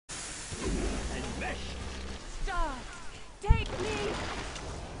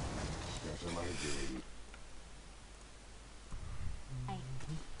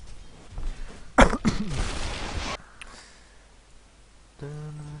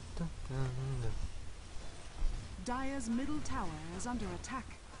Dire's middle tower is under attack.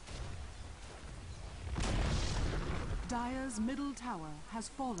 Dire's middle tower has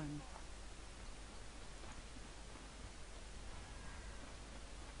fallen.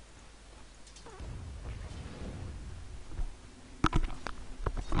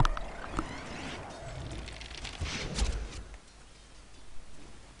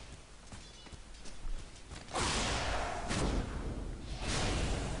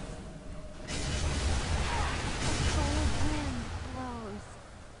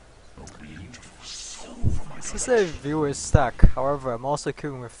 This is a viewer stack, however I'm also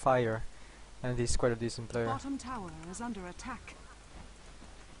queuing with fire, and he's quite a decent player. Bottom tower is under attack.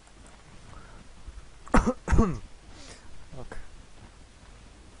 Look.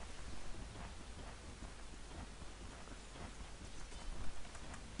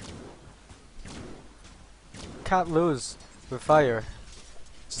 Can't lose with fire.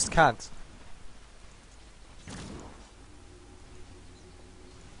 Just can't.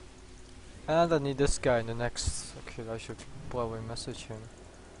 And I need this guy in the next. Okay, I should probably message him.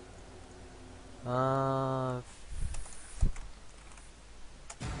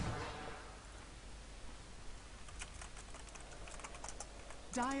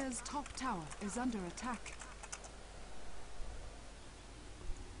 Dire's top tower is under attack.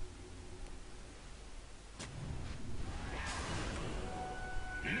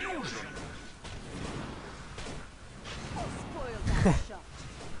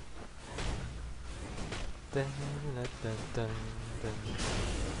 Dun, dun, dun, dun, dun.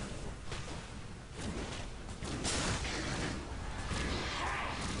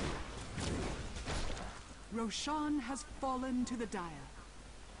 Roshan has fallen to the Dire.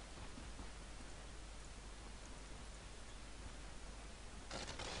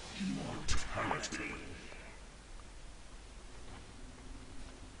 Mortality.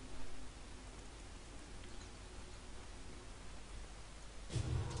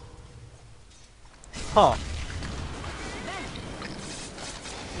 Huh.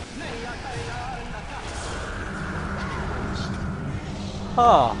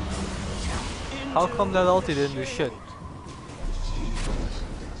 Huh. How come that ulti didn't do shit?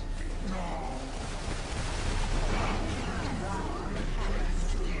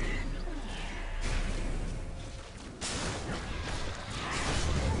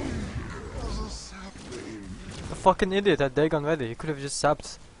 The fucking idiot had Dagon ready. He could have just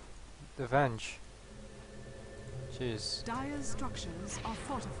sapped the Venge. Jeez. Dire's structures are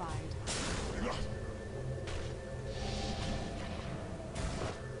fortified.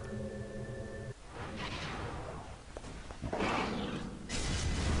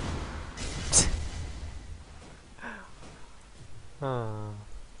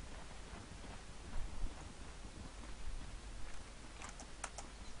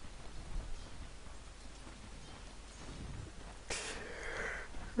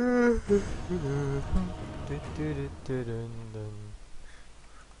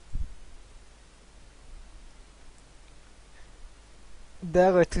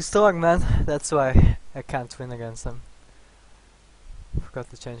 They're too strong, man. That's why I can't win against them. Forgot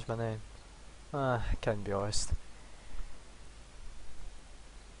to change my name. I can't be honest.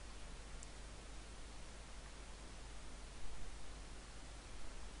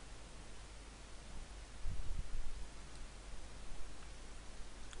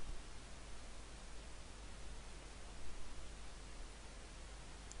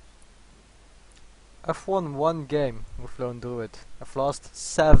 I've won 1 game with Lone Druid. I've lost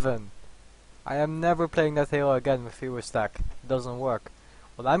 7. I am never playing that hero again with viewer stack. It doesn't work.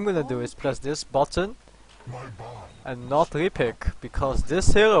 What I'm gonna do is press this button and not repick, because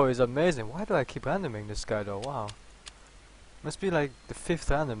this hero is amazing. Why do I keep randoming this guy though? Wow. Must be like the 5th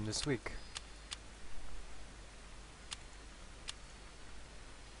random this week.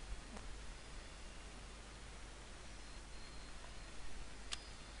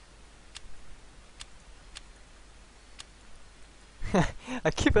 I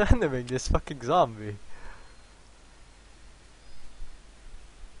keep randoming this fucking zombie.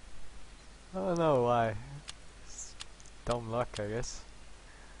 I don't know why. It's dumb luck, I guess.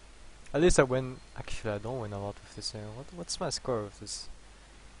 At least I win. Actually, I don't win a lot with this hero. What's my score with this?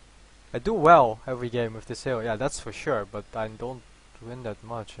 I do well every game with this hero. Yeah, that's for sure. But I don't win that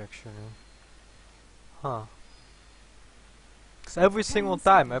much actually. Huh? 'Cause every single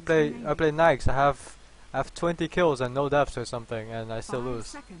time I play Nikes, I have 20 kills and no deaths or something, and I still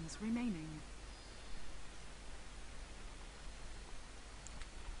lose. 5 seconds remaining.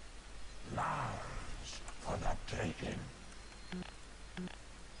 Now. taken.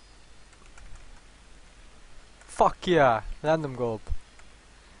 Fuck yeah! Random gold.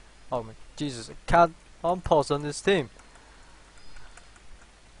 Oh my Jesus, I can't unpause on this team.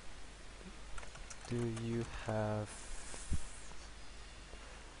 Do you have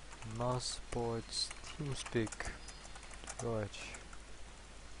mouse boards TeamSpeak? George.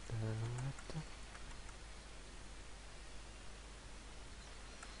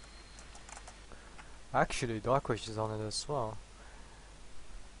 Actually, Darkwish is on it as well.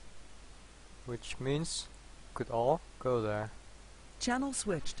 Which means we could all go there. Channel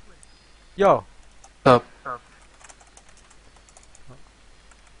switched. Yo! Up.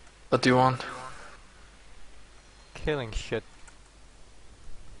 What do you want? Killing shit.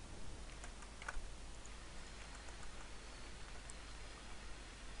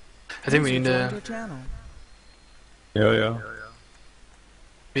 I think we User need joined your channel. Yeah.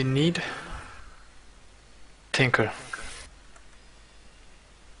 we need Tinker.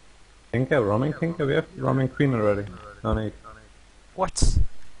 Tinker, roaming Tinker? We have roaming Queen already. No need. What?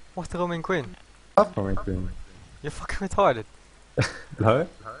 What roaming queen? Love roaming Queen. You're fucking retarded. No?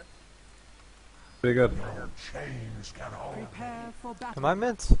 Pretty good. Chains can hold. Prepare for battle. Am I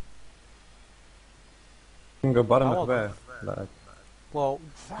mid? You can go bottom I as won't. well. Like, Well,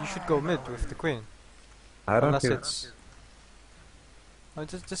 you should go mid with the queen. I don't Unless feel it's... Oh,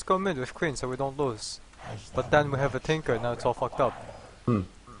 just go mid with queen so we don't lose. But then we have a tinker, now it's all fucked up.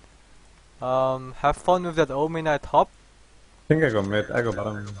 Have fun with that Omenite hop. Tinker go mid, I go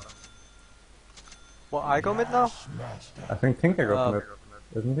bottom. Well, I go mid now? I think Tinker goes mid,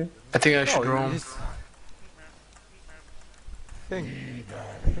 isn't he? I think I should No, roam. he's- I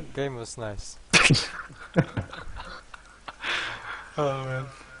think game was nice. Oh man.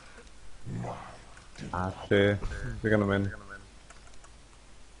 Ah, shit. We're gonna win.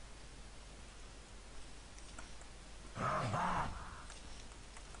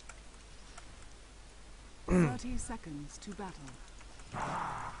 Hmm. 30 seconds to battle.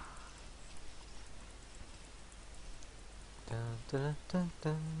 Dun, dun, dun,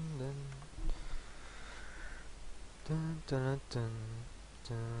 dun, dun. Dun, dun, dun,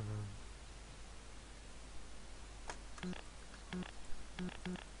 dun.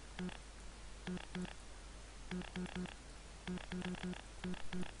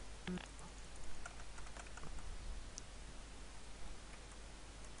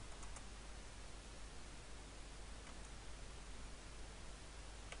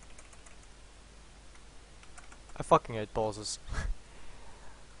 I fucking hate pauses.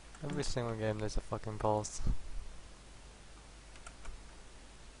 Every single game there's a fucking pause.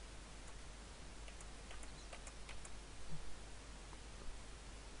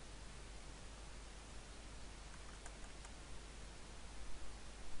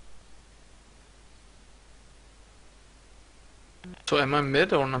 So am I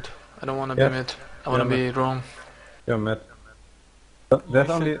mid or not? I don't want to Yeah. be mid. I want to Yeah, be roam. You're mid.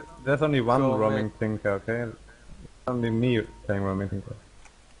 There's only one go roaming mid. Tinker, okay? Only me playing roaming Tinker.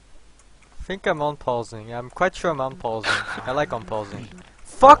 I think I'm unpausing. I'm quite sure I'm unpausing. I like unpausing.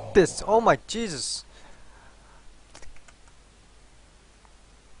 Fuck this! Oh my Jesus!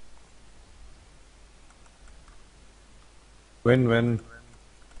 Win.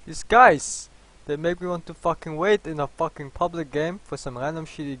 These guys! They make me want to fucking wait in a fucking public game for some random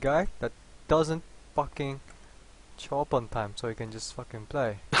shitty guy that doesn't fucking show up on time so he can just fucking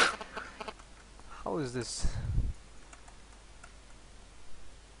play. How is this?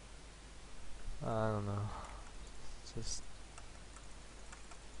 I don't know. Just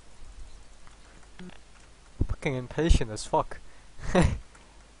fucking impatient as fuck.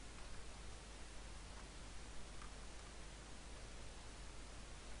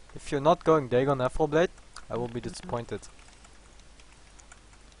 If you're not going Dagon Blade, I will be disappointed.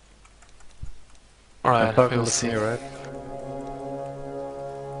 Alright, talking we'll to see. me, right?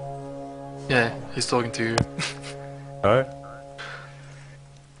 Yeah, he's talking to you. Alright.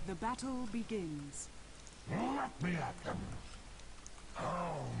 The battle begins. Let me at them.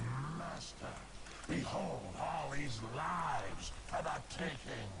 Oh, master. Behold all these lives for the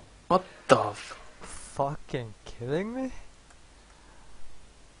taking. What the f- Fucking kidding me?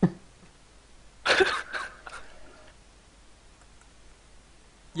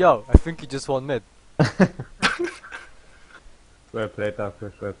 Yo, I think you just won mid. Well played,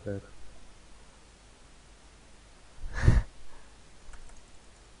 Darkwish, well played.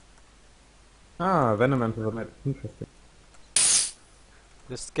 Ah, Venom and the mid. Interesting.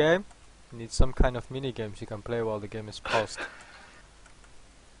 This game needs some kind of mini games you can play while the game is paused.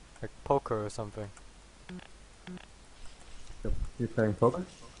 Like poker or something. You playing poker?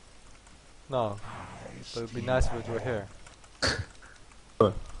 No. but it'd be nice if you were here.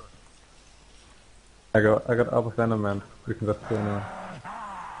 Cool. I got up with Venom Man. We can just go now.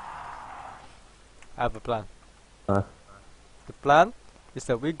 I have a plan. Nice. The plan is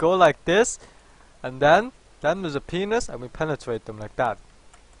that we go like this, and then there's a penis, and we penetrate them like that.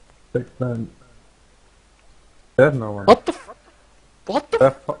 Big plan. There's no one. What the f- What the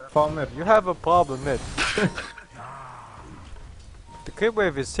There's farm it. You have a problem, mate. The creep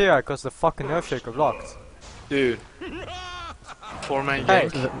wave is here because the fucking Earthshaker blocked. Dude. 4-man Hey.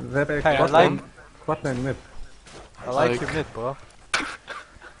 gank. Hey, I like What lane mid? I like Like- your mid, bro.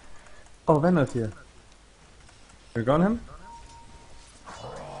 Oh, Venom's here. You got him?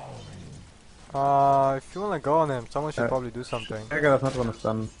 If you wanna go on him, someone should probably do something. Jäger does not want to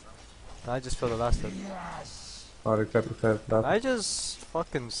stun. I just feel the last hit. Or exactly said Can that. I just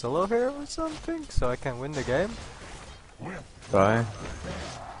fucking solo here or something so I can win the game? Try.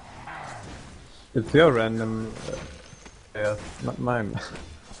 It's your random. Yeah, not mine.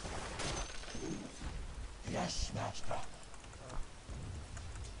 Yes, master.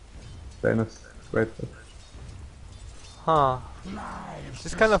 Dana's great. Huh.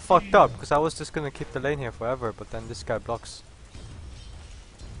 This kind of fucked up because I was just gonna keep the lane here forever, but then this guy blocks.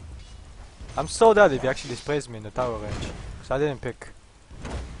 I'm so dead if he actually sprays me in the tower range, because I didn't pick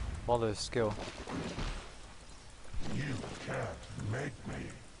Waller's skill. You can't make me.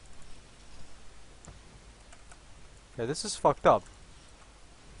 Yeah, this is fucked up.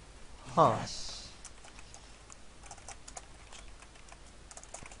 Huh.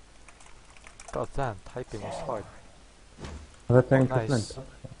 God damn, typing was hard. I think Nice.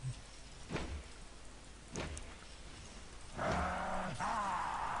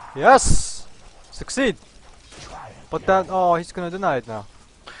 Yes! Succeed! But then, oh, he's gonna deny it now.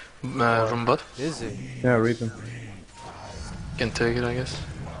 From bot. Is he? Yeah, read him. Can take it, I guess.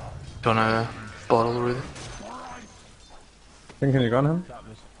 Don't bottle already. Think you got him?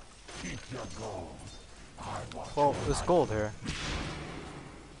 Well, there's gold here.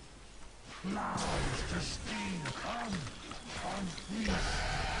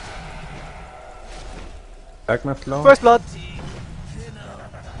 Backmath slow? First blood!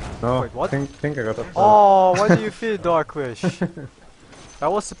 No, Wait, what? think I got up. Oh, why do you feel Dark Wish?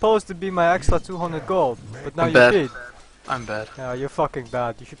 That was supposed to be my extra 200 gold, but now I'm you bad. feed. I'm bad. Yeah, you're fucking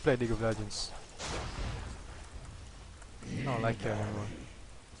bad. You should play League of Legends. I don't like you anymore.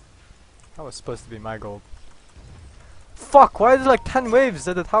 That was supposed to be my gold. Fuck, why is there like 10 waves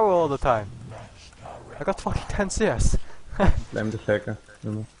at the tower all the time? I got fucking 10 CS. Blame the shaker.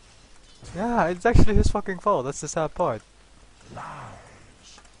 Yeah, it's actually his fucking fault. That's the sad part.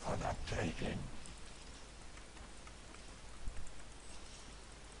 Lives for the taking.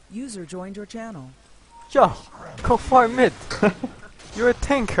 User joined your channel. Yo, go farm mid. You're a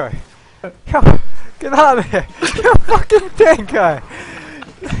tinker. Yo, get out of here. You're a fucking tinker.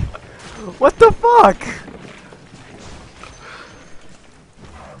 What the fuck?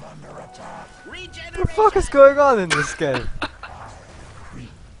 What the fuck is going on in this game?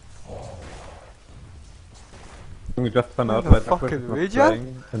 We just found out the that fucking Aquatic was regen?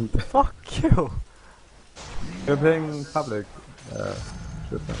 playing, and Fuck you. we're playing public.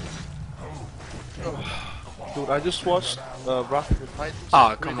 Shooter. Dude, I just watched Wrath of the Titans.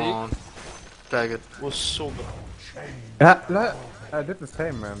 Ah, come 3D. on. Bag it. Was so good. Yeah, I did the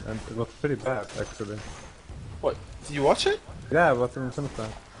same, man, and it was pretty bad, actually. What? Did you watch it? Yeah, it was in Finster.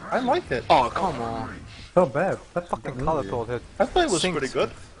 I liked it. Oh, come on. So bad. Such a Fucking good color movie. told hit. I thought it was Sinks. pretty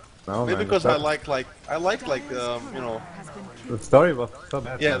good. No, Maybe man, because the I sto- like the story was so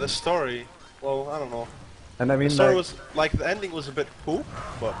bad. yeah, man. the story. Well, I don't know. And I mean, The story like, was like the ending was a bit poop,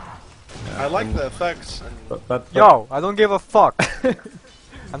 but I like the effects and but Yo, I don't give a fuck.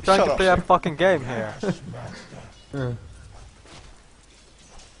 I'm trying Shut to up. play a fucking game here.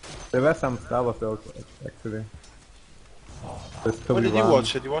 there were some Star Wars jokes, actually. This could when be did you one.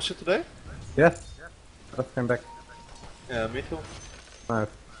 watch it? You watched it today? Yes. Just came back. Yeah, me too. Nice.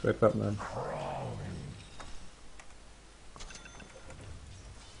 Great job, man.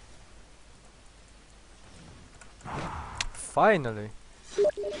 Finally.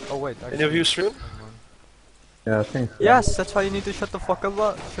 Oh wait, actually. Any of you stream? Yeah, I think so. Yes, that's why you need to shut the fuck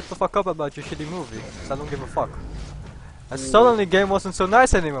up. Shut the fuck up about your shitty movie. 'Cause I don't give a fuck. And suddenly game wasn't so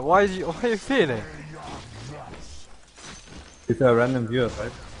nice anymore. Why are you feeling? These are random viewers,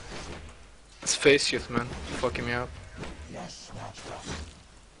 right? It's face shift, man. Fucking me up.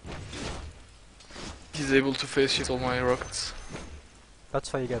 He's able to face shift all my rockets.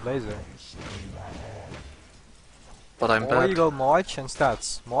 That's why you get laser. But I'm Or you bad. go March and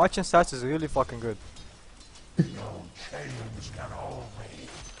stats. March and stats is really fucking good. No chains can hold me.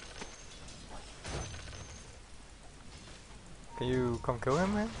 Can you come kill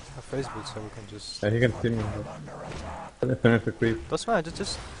him, man? I have Facebook so we can just... Yeah, he can see me. But finish the creep. That's fine,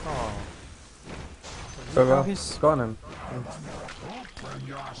 just... Oh. Go, Now go. he's... Go on him. Open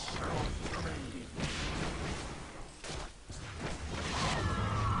yourself to me.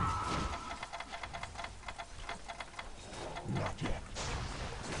 Not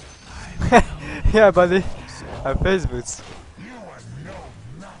yet. Yeah, buddy. I have Facebooks. You are no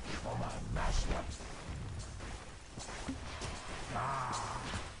match for my master.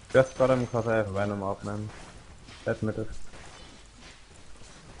 Just got him because I have Venom up, man. Admit it.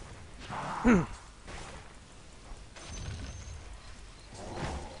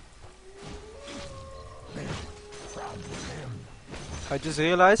 I just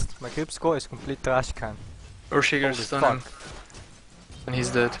realized my creep score is complete trash can. Urshiger, Holy stun fuck. him. And he's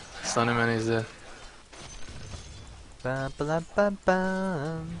dead. Stun him and he's dead. Bam, bam, bam,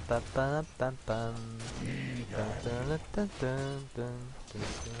 bam, bam, bam, bam, bam. Dun, dun, dun, dun, dun, dun,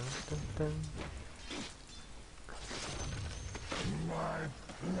 dun, dun. My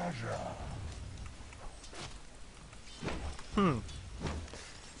pleasure. Hmm.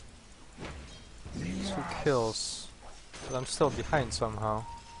 2 kills. But I'm still behind somehow.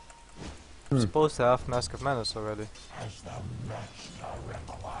 I'm supposed to have Mask of Menace already. As the master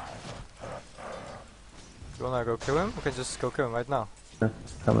requires. You wanna go kill him? We can just go kill him right now. Yeah,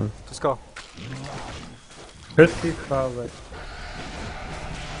 coming. Just go. Pretty far away.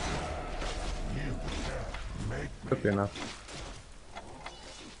 Could be enough.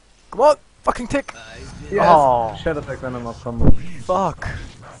 Come on! Fucking tick! Yes! Oh. Shadow Attack Venom up combo. Fuck!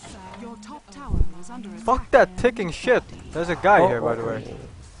 Your top tower is under attack. Fuck that ticking shit! There's a guy Oh, here, by the oh, way.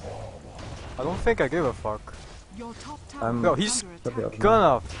 I don't think I give a fuck. Your top tower I'm- No, is he's under Could be attack. up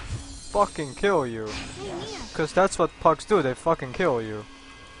now. Gonna fucking kill you. Cause that's what pugs do, they fucking kill you.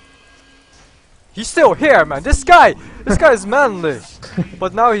 He's still here, man! This guy is manly!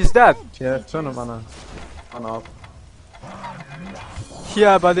 But now he's dead. Yeah, turn him on off.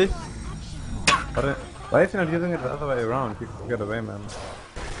 Yeah, buddy. But why is he not using it the other way around? He could get away, man.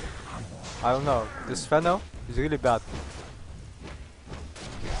 I don't know. This Fenno is really bad.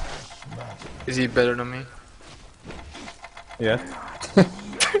 Is he better than me? Yes.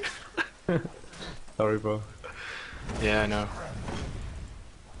 Sorry, bro. Yeah, I know.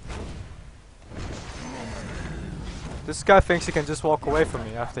 This guy thinks he can just walk away from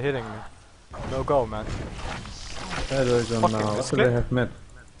me after hitting me. No go, man. Where do I go Fucking now? What do misclick. they have mid?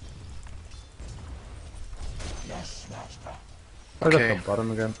 Yes, master. I got Okay. the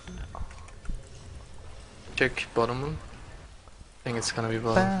bottom again. Check bottom one. I think it's gonna be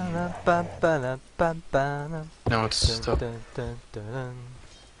bottom. No, it's top.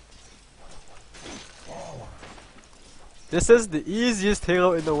 This is the easiest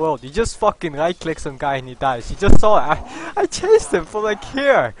hero in the world. You just fucking right click some guy and he dies. You just saw it. I chased him from like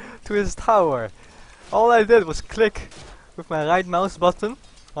here to his tower. All I did was click with my right mouse button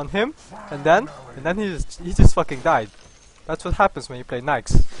on him and then he just fucking died. That's what happens when you play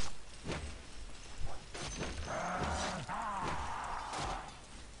Nikes.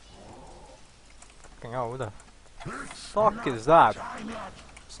 Fucking hell, who the fuck is that?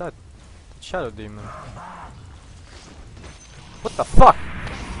 Is that Shadow Demon? What the fuck?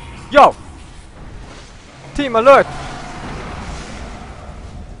 Yo! Team alert!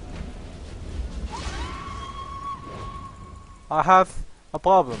 I have a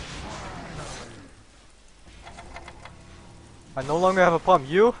problem. I no longer have a problem.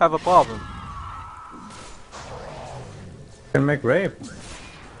 You have a problem. Can make rape.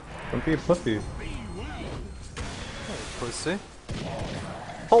 Don't be a pussy. Pussy.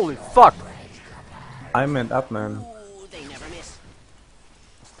 Holy fuck! I meant up, man.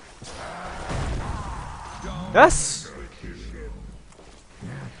 Yes!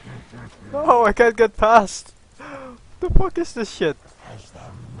 No, I can't get past. The fuck is this shit?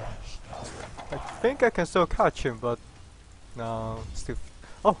 I think I can still catch him, but no, still.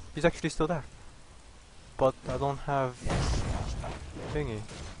 Oh, he's actually still there. But I don't have thingy.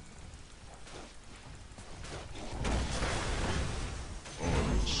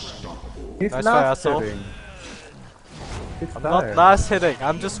 He's Nice last try, asshole. hitting. He's I'm not last hitting.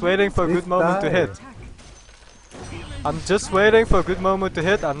 I'm just waiting for a good moment to hit. I'm just waiting for a good moment to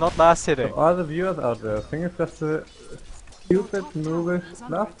hit. I'm not last hitting. To all the viewers out there, think it's just a stupid, noobish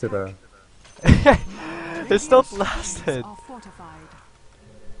last hitter. It's not last hit. Are fortified.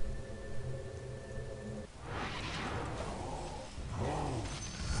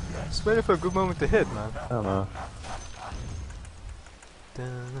 Just waiting for a good moment to hit, man. I don't know.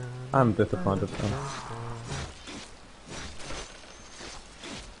 I'm disappointed.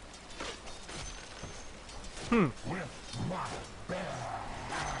 Hmm.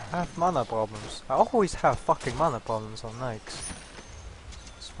 I have mana problems. I always have fucking mana problems on Nikes.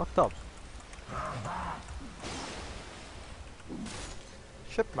 It's fucked up.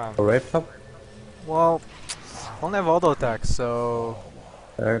 Shit, man. Raid top? Well, I don't have auto attack, so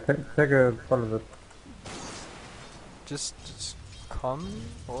Take a follow of it. just come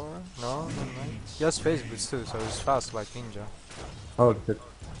or no, no. He has phase boots too, so he's fast like ninja. Oh shit.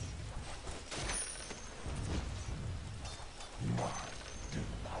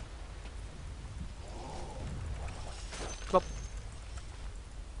 Plop.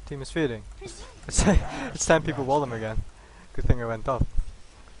 Team is feeding. It's time people wall him again. Good thing I went up.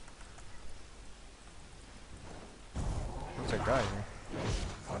 There's a guy here.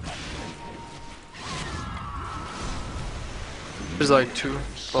 There's like two Oh,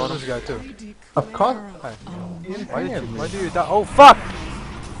 bottom. there's a guy too. Of course! Hi. Why do you die? Oh fuck!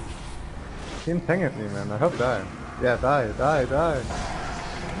 He didn't hang at me, man. I hope die. Yeah, die.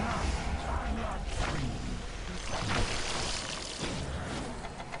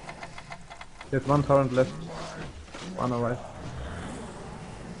 There's one torrent left. One alright.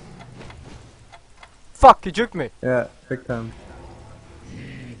 Fuck! He juked me! Yeah, big time.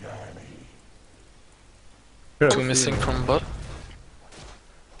 Two missing from bot.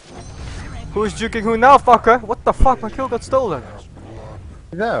 Who's juking who now, fucker? What the fuck? My kill got stolen!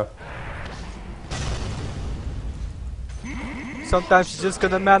 Yeah. Sometimes you just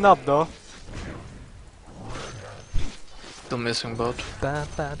gotta man up though. Still missing bot.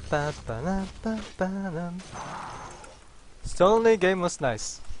 Suddenly game was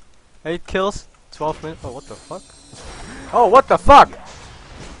nice. 8 kills, 12 minutes. Oh, what the fuck? Oh, what the fuck?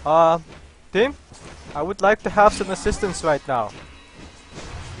 Team? I would like to have some assistance right now.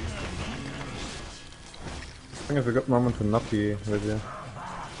 I think it's a good moment to not be with you.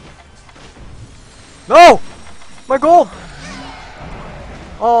 No! My goal!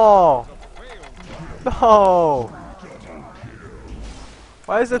 Oh! No!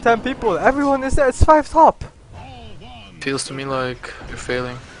 Why is there 10 people? Everyone is there, it's 5 top! Feels to me like you're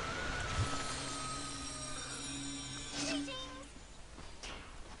failing.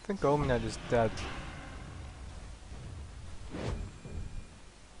 I think Omenad is dead.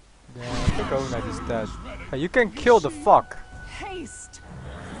 Yeah, I think Omenad is dead. Hey, you can kill the fuck! Haste.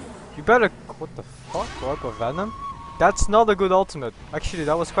 You better... What the fuck? Orb of Venom? That's not a good ultimate. Actually,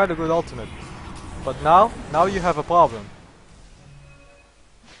 that was quite a good ultimate. But now you have a problem.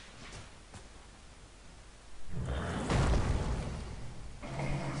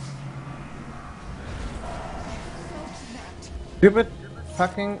 Stupid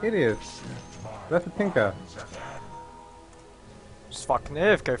fucking idiots. Where's the Tinker? Just fucking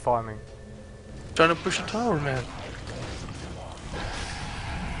AFK farming. Trying to push a tower, man.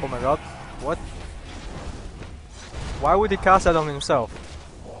 Oh my god. What? Why would he cast that on himself?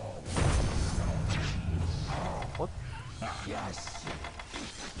 What?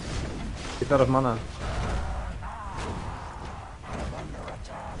 He's out of mana.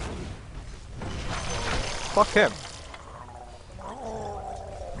 Fuck him.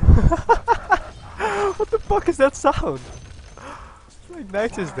 What the fuck is that sound? It's like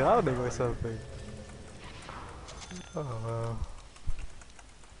Knight is drowning or something. Oh wow.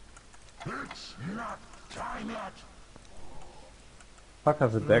 It's not time yet. Fuck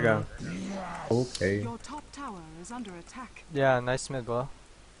has a dagger. Okay. Your top tower is under attack. Yeah, nice mid, bro.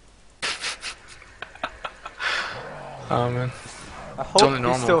 Oh man. I hope only he's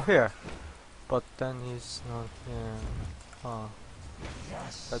normal. still here. But then he's not here. Huh.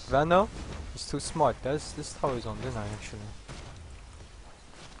 That Vano is too smart. This tower is on dinner actually.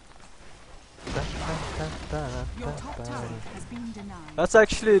 Your top tower has been denied. That's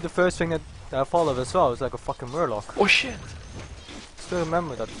actually the first thing that I followed as well. It's like a fucking Murloc. Oh shit! Still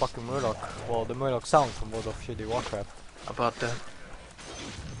remember that fucking Murloc. Well, the Murloc sound from World of Shitty Warcraft. About that.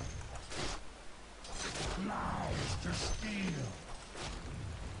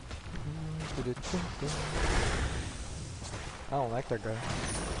 I don't like that guy.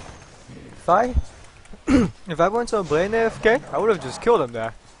 If I went to a brain AFK, I would have just killed him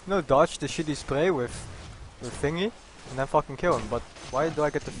there. You know, dodge the shitty spray with thingy, and then fucking kill him. But why do I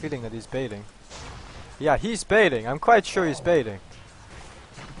get the feeling that he's baiting? Yeah, he's baiting. I'm quite sure he's baiting.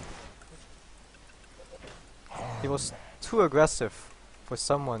 He was too aggressive for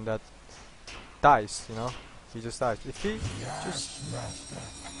someone that dies, you know? He just dies. If he just...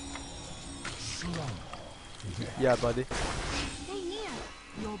 Yeah, buddy. Stay near.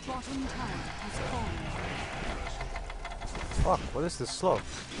 Your bottom tower has fallen. Fuck, what is this slow?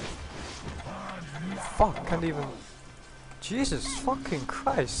 Fuck, can't even... Jesus fucking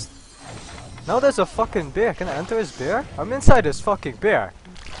Christ. Now there's a fucking bear. Can I enter his bear? I'm inside his fucking bear.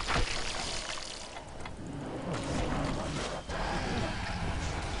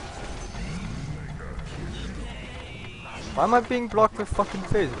 Why am I being blocked with fucking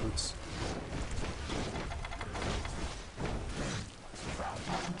phase boots?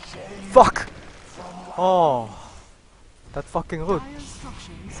 Fuck! Oh, that fucking root. Dire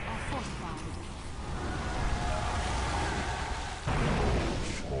structures are fortified.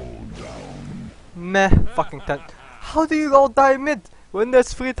 Meh, fucking tent. How do you all die mid when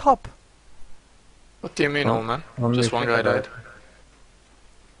there's 3 top? What do you mean, Oh, old man? only Just one think guy about died.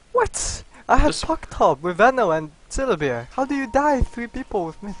 What? I had Just- puck top with Venno and Syllabeer. How do you die 3 people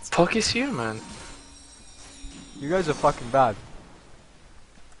with mid? Fuck is here, man. You guys are fucking bad.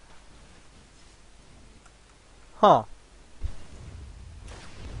 Huh.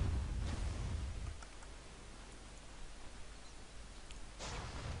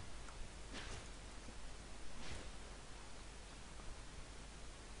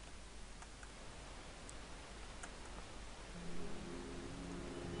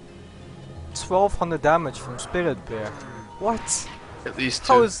 $1200 damage from Spirit Bear. What? At least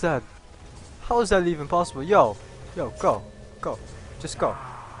How two. is that? How is that even possible? Yo, go, just go.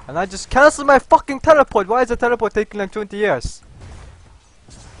 And I just cancelled my fucking teleport. Why is the teleport taking like 20 years?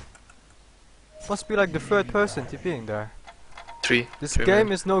 Must be like the 3rd person TPing there. Three. This Three game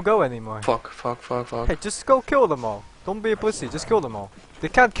men. is no go anymore. Fuck. Hey, just go kill them all. Don't be a pussy. Just kill them all. They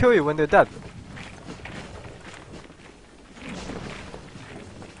can't kill you when they're dead.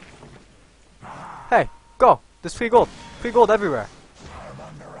 Hey, go. There's free gold. Free gold everywhere.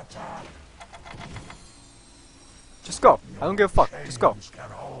 Just go. I don't give a fuck. Just go.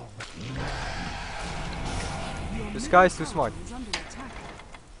 This guy is too smart. Is under attack.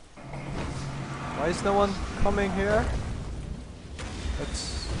 Why is no one coming here?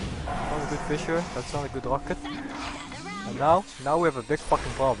 That's not a good fisher. That's not a good rocket. And now we have a big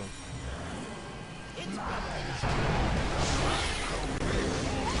fucking problem.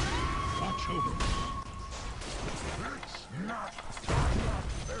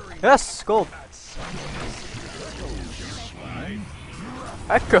 Yes, gold.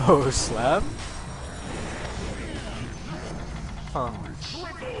 Echo slam. Huh.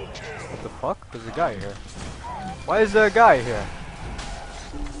 What the fuck? There's a guy here. Why is there a guy here?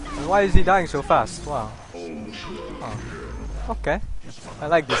 And why is he dying so fast? Wow. Oh. Okay. I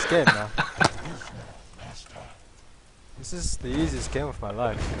like this game now. This is the easiest game of my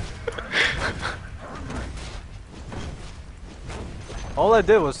life. All I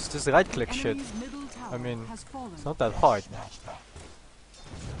did was just right click shit. Enemy's middle tower I mean, has fallen. it's not that hard.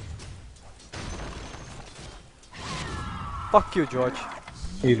 Fuck you, George.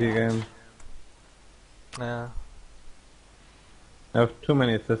 Easy game. Nah. I have too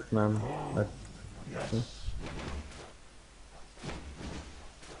many assists, man. Like,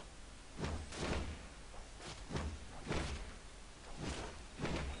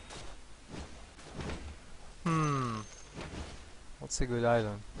 What's a good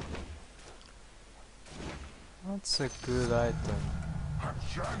item? What's a good item? A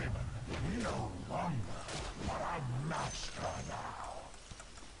journeyman, no longer, but a master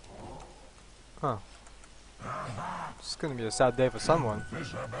now. It's gonna be a sad day for someone.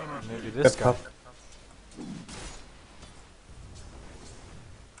 Visibility. Maybe this get guy. tough.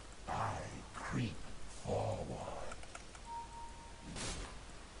 I creep forward.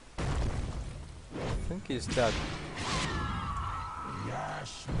 I think he's dead.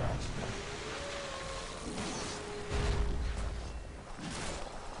 Yes, master.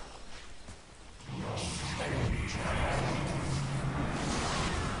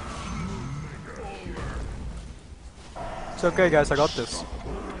 It's okay, guys, I got this.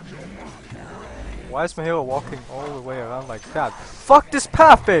 Why is my hero walking all the way around like that? Fuck this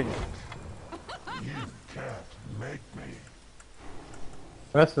pathing! Can't make me.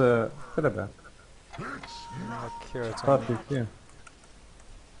 Where's the Philippa? Like here, it's Thought on. he's here.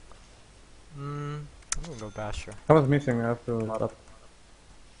 I'm gonna go Basher. I was missing. I have to stop.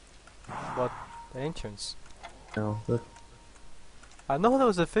 What? The ancients. You know, this. I know there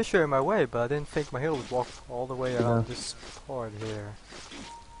was a fissure in my way, but I didn't think my hero would walk all the way around this part here.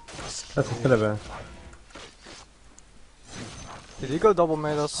 That's a Philippa. Did he go double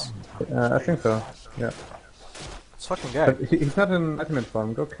medals? I think so. Yeah. It's fucking gay. But he's not in ultimate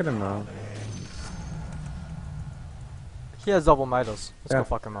form. Go kill him now. He has double medals. Let's Yeah. go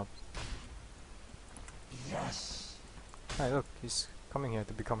fuck him up. Yes. Hey, look, he's coming here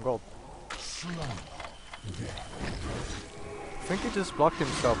to become gold. I think he just blocked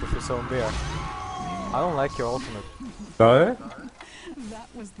himself with his own beer. I don't like your ultimate. Sorry? That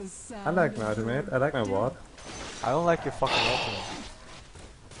was the sound. I like my ultimate. I like my ward. I don't like your fucking ultimate.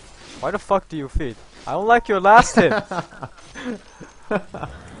 Why the fuck do you feed? I don't like your last hit!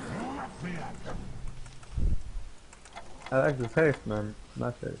 I like this haste, man.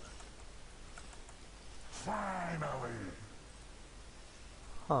 Nice haste. Finally.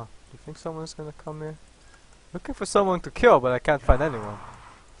 Huh. Do you think someone's gonna come here? Looking for someone to kill, but I can't find anyone.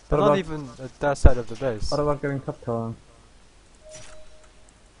 They're What not about- even at that side of the base. What about getting top tower?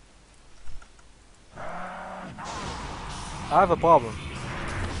 I have a problem.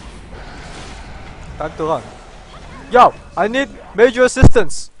 Time to run. Yo! I need major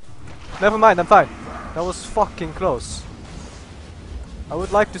assistance! Never mind, I'm fine. That was fucking close. I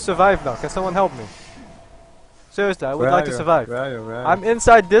would like to survive now. Can someone help me? Seriously, I would like to survive. Where are you? Where are you? I'm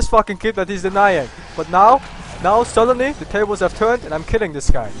inside this fucking clip that he's denying. But now suddenly the tables have turned and I'm killing this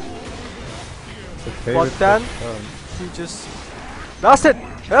guy. The favorite then- turn. He just... That's it!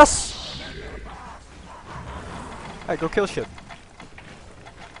 Yes! Hey, go kill shit.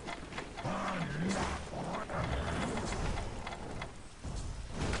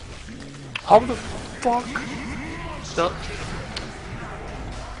 How the fuck? That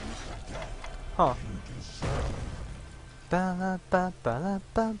Huh. Ba ba ba ba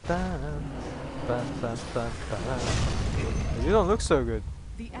ba ba. You don't look so good.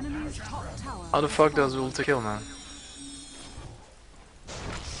 The enemy's top tower. how the fuck does ulti kill, man?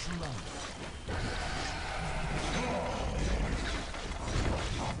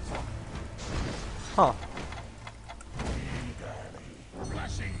 Huh.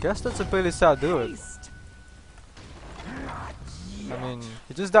 Guess that's a pretty sad dude. Haste. I mean,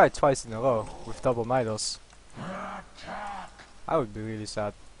 he just died twice in a row with double Midos. I would be really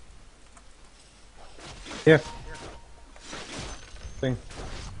sad. Here. Thing.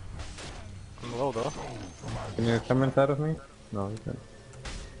 I'm low though. Can you come inside of me? No, you can't.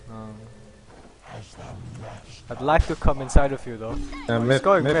 I'd like to come inside of you though. He's Mid,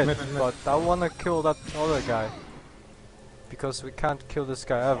 going mid, mid, mid, mid. but I wanna kill that other guy. Because we can't kill this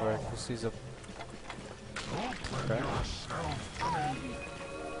guy ever, because he's a... Okay.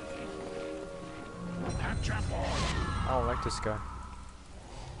 I don't like this guy.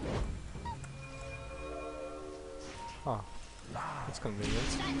 Huh. That's convenient.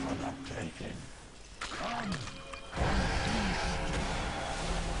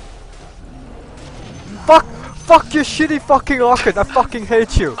 Fuck! Fuck your shitty fucking rocket! I fucking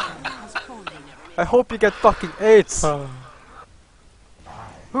hate you! Has fallen. I hope you get fucking AIDS! Look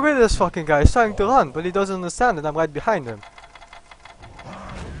at this fucking guy, he's trying to run, but he doesn't understand and I'm right behind him.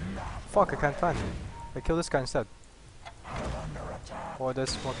 Fuck, I can't find him. I kill this guy instead. Oh,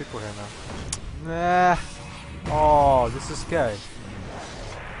 there's more people here now. Nah. Oh, this is scary.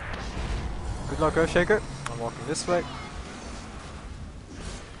 Good luck, Earthshaker. I'm walking this way.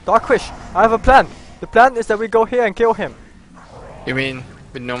 Darkfish, I have a plan. The plan is that we go here and kill him. You mean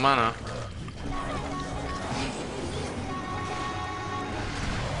with no mana?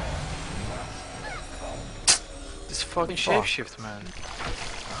 This fucking Fuck. shapeshift, man.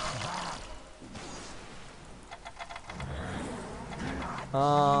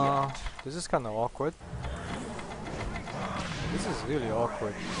 This is kind of awkward. This is really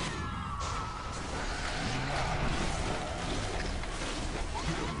awkward.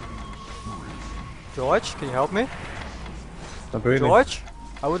 George, can you help me? Not really. George?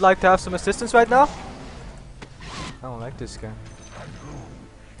 I would like to have some assistance right now. I don't like this guy.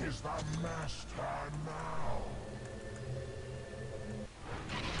 Is the master now?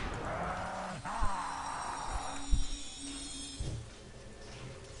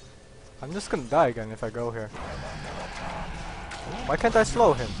 I'm just gonna die again if I go here. Why can't I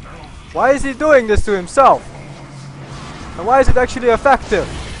slow him? Why is he doing this to himself? And why is it actually effective?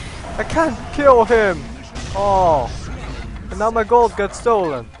 I can't kill him! Oh! And now my gold gets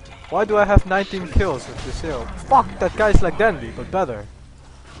stolen. Why do I have 19 kills with this hero? Fuck, that guy's like Dandy, but better.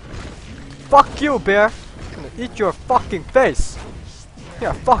 Fuck you, bear! I'm gonna eat your fucking face!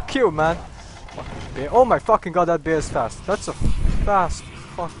 Yeah, fuck you, man! Fucking bear. Oh my fucking god, that bear is fast. That's a fast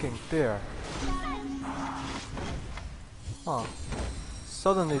fucking bear. Huh.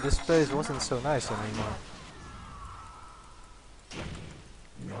 Suddenly this place wasn't so nice anymore.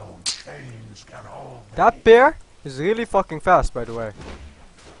 No chains can hold. That bear is really fucking fast, by the way.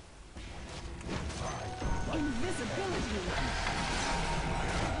 Invisibility.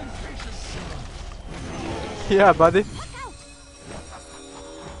 Yeah, buddy.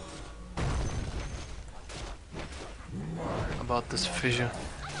 About this vision.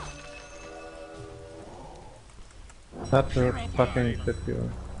 That's a fucking shit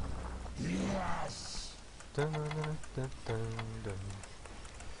you. Dun, dun, dun, dun, dun,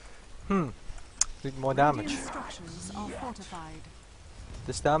 dun. Need more damage. Radiant structures are fortified.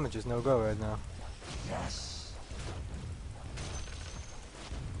 This damage is no go right now.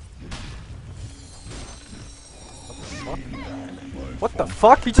 What the fuck? What the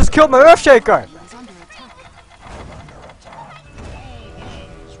fuck? He just killed my Earthshaker! Is under attack.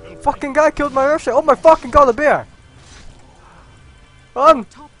 Fucking guy killed my Earthshaker! Oh my fucking god, a bear! Run!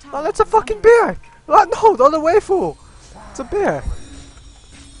 Top Oh, tower that's a is fucking under bear! Run! No, the other way, fool! It's a bear!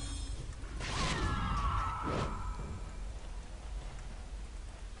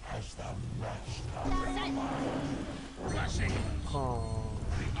 As the master. Oh.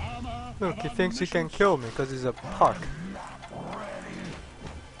 Look, he thinks he can kill me because he's a puck.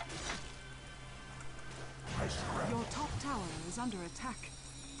 Your top tower is under attack.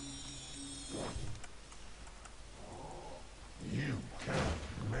 You can't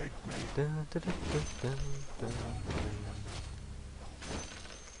make me. Dun, dun, dun, dun, dun, dun.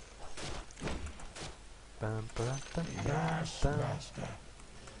 Bum, ba, dum, Yes, dum. master.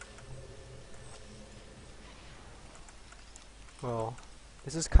 Well,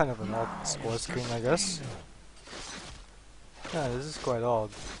 this is kind of an odd score screen, I guess. Yeah, this is quite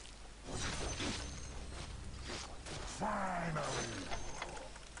odd. Finally.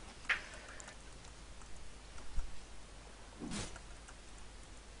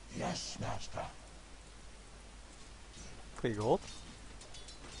 Yes, master. 3 gold.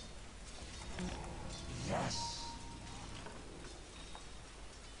 Yes.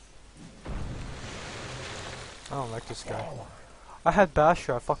 I don't like this guy. I had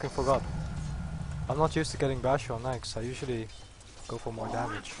Basher, I fucking forgot. I'm not used to getting Basher on Nikes, I usually go for more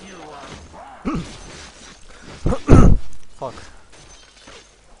damage. Fuck.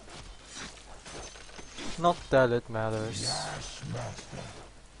 Not that it matters. Yes, master.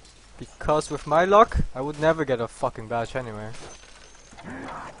 Because with my luck, I would never get a fucking badge anyway.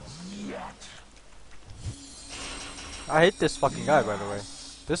 Yet. I hate this fucking guy, by the way.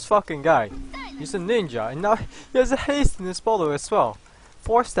 This fucking guy. He's a ninja, and now he has a haste in his follow as well.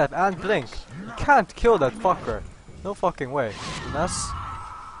 4-step and blink. You can't kill that fucker. No fucking way. Unless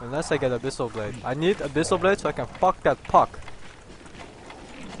I get Abyssal Blade. I need Abyssal Blade so I can fuck that puck.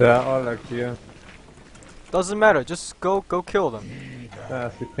 Yeah, all like here. Doesn't matter, just go kill them. Yeah, I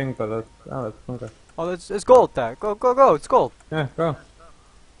see pink, but that's... Oh, that's Funka. Oh, it's gold there. Go, it's gold. Yeah, go.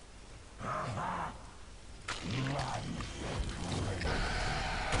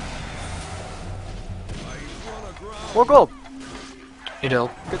 More gold. Need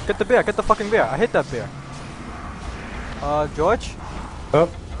help. Get the bear, get the fucking bear. I hate that bear. George? Up.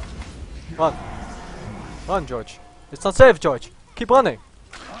 Run. Run, George. It's not safe, George. Keep running.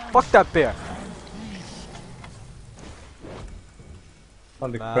 Fuck that bear.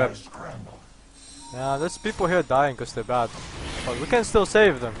 Holy Man. crap. Yeah, there's people here dying because they're bad. But we can still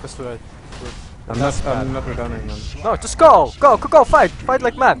save them because we're I'm not returning, man. No, just go, fight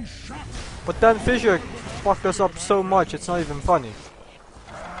like mad. But then Fissure fucked us up so much, it's not even funny.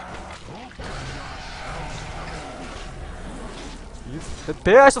 The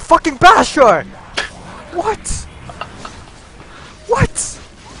bear is a fucking basher! What? What?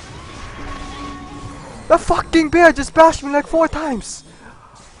 The fucking bear just bashed me like 4 times!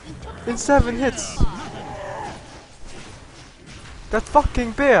 In 7 hits. That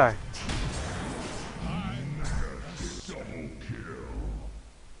fucking bear!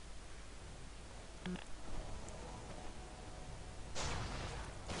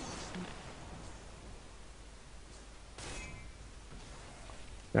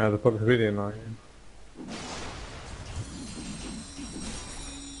 Yeah, the puck is really annoying.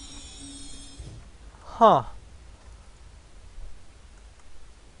 Huh.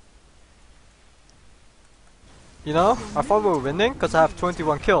 You know, I thought we were winning because I have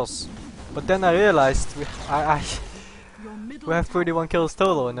 21 kills. But then I realized we have 31 kills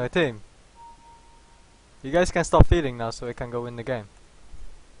total in our team. You guys can stop feeding now so we can go win the game.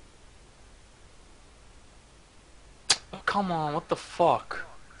 Oh, come on, what the fuck?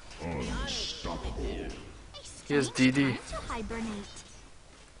 He has DD.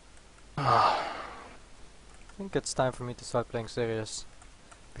 I think it's time for me to start playing serious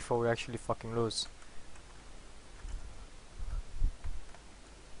before we actually fucking lose.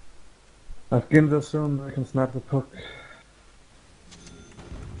 I've gained this soon, I can snap the puck.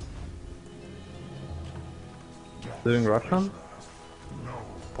 Doing Russian?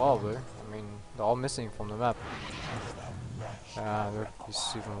 Probably. I mean, they're all missing from the map.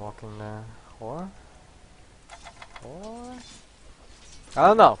 He's even walking there. Or? I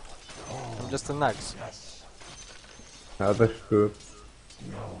don't know. I'm just a Nax. Yeah, that's good.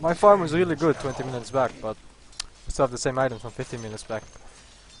 My farm was really good 20 minutes back, but we still have the same items from 15 minutes back.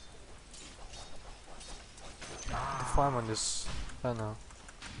 The farm on this, I don't know.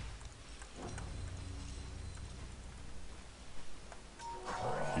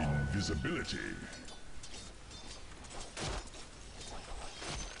 Invisibility.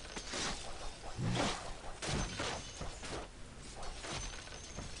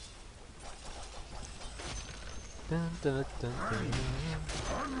 Dun, dun, dun.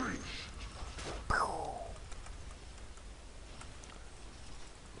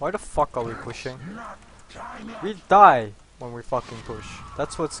 Why the fuck are we pushing? We die when we fucking push.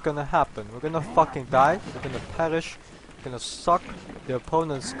 That's what's gonna happen. We're gonna fucking die. We're gonna perish. We're gonna suck the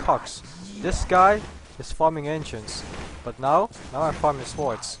opponent's cocks. This guy is farming ancients, but now I'm farming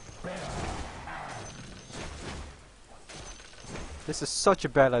swords. This is such a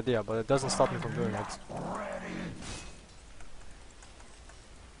bad idea, but it doesn't stop me from doing it.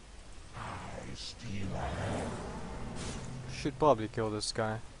 Should probably kill this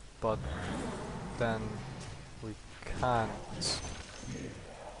guy, but then we can't.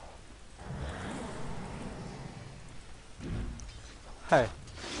 Hey,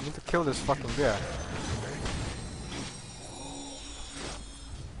 I need to kill this fucking bear.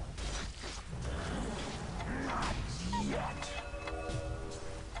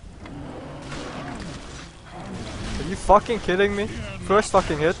 Are you fucking kidding me? First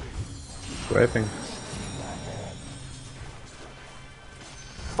fucking hit. Scraping.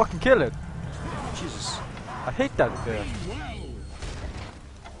 Fucking kill it. Jesus. I hate that bear.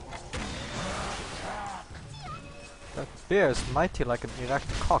 That bear is mighty like an erect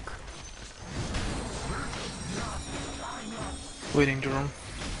cock. Waiting to run.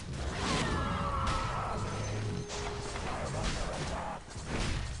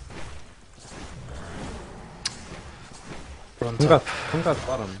 Run top. Congrats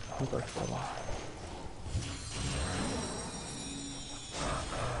bottom. Congrats bottom.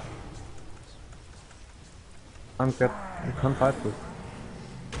 You can't fight this.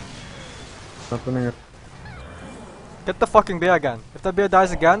 Not winning it. Get the fucking bear again. If that bear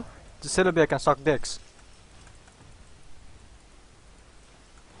dies again, the silver bear can suck dicks.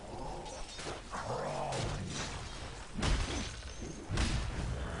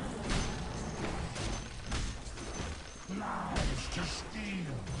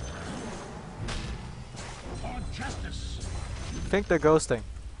 Think they're ghosting.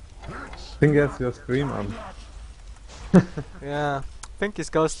 Think yes, your stream on. Yeah, think he's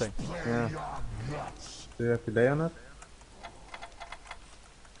ghosting. Yeah. Do you have delay on it?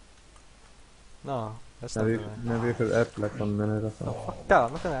 No, that's not delay. Maybe you should add like 1 minute or so. Fuck that,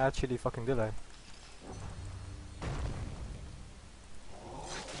 I'm not gonna actually fucking delay.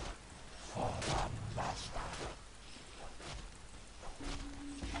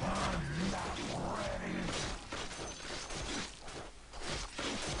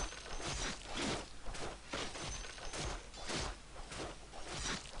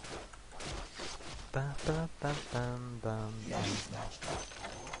 Bam, bam, bam, bam, bam, bam.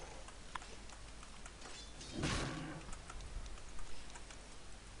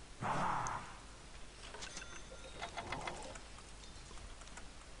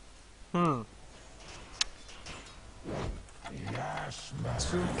 Hmm.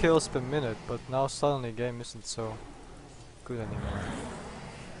 2 kills per minute, but now suddenly game isn't so good anymore.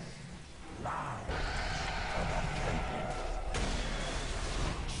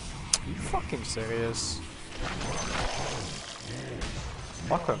 Are you fucking serious?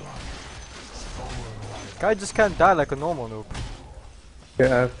 Fuck him. Guy just can't die like a normal noob.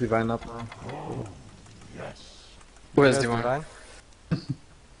 Okay, I have divine up now. Where's There's Divine?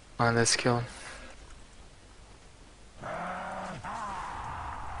 Ah, let's kill him.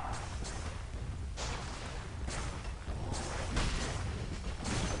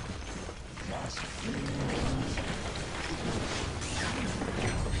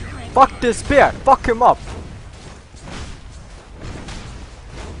 Fuck this bear! Fuck him up!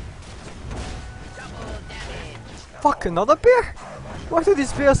 Fuck another bear? Where do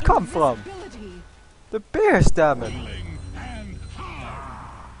these bears come from? Ability. The bears, damn it!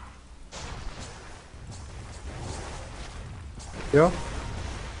 Yo,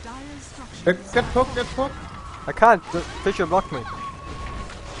 Dire structures. get hooked, get hooked! I can't, the Fisher blocked me. The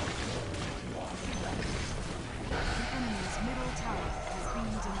enemy's middle tower has been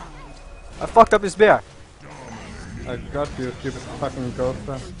denied. I fucked up his bear. I got you, stupid fucking ghoster.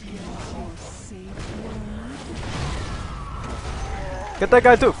 You're safe. Get that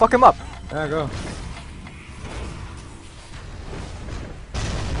guy too, fuck him up. Yeah, go.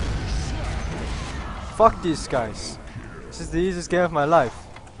 Fuck these guys. This is the easiest game of my life.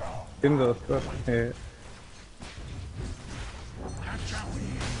 In those stuff. Hey.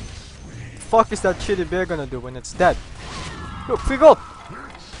 Fuck is that shitty bear gonna do when it's dead? Look, free gold!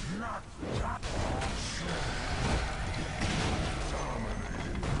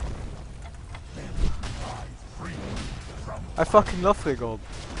 I fucking love free gold.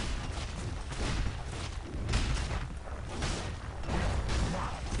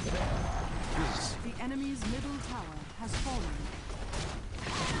 Jesus. The enemy's middle tower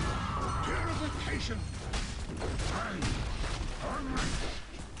Destruction.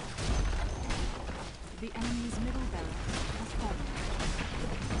 The enemy's middle barracks has fallen.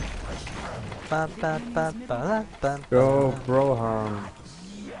 Ba, ba, ba, ba, la, ba, Go, ba. Brohan.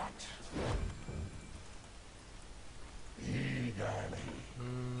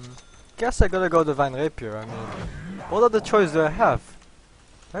 Guess I gotta go Divine Rapier. I mean, what other choice do I have?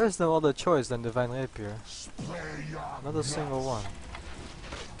 There is no other choice than Divine Rapier. Not a single one.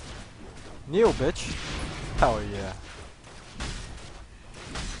 Kneel, bitch. Hell yeah.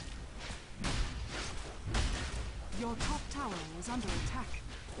 Your top tower is under attack.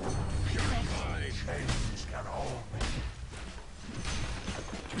 Chains can hold me.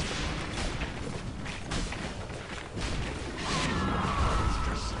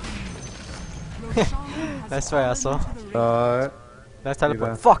 Your shaman has That's right, fallen asshole. into the ring. Let's teleport.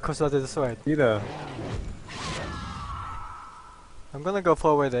 Either. Fuck, was that this right? Either. I'm gonna go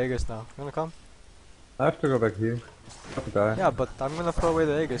throw away the Aegis now. You wanna come? I have to go back here. Have to die. Yeah, but I'm gonna throw away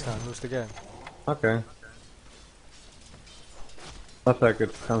the Aegis now and lose the game. Okay. Not like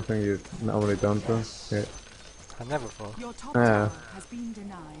it's something you normally don't do. Yeah. I never throw. Your top Yeah. tower has been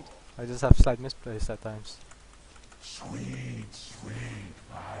denied. I just have slight misplays at times. Sweet, sweet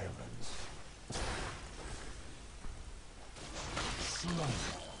violence.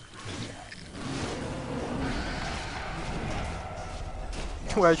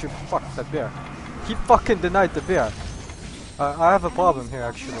 Where should fuck that bear? He fucking denied the bear. I have a problem here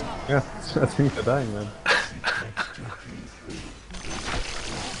actually. Yeah, I think they're dying, man.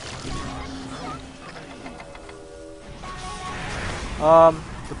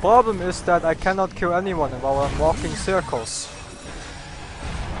 The problem is that I cannot kill anyone while I'm walking circles.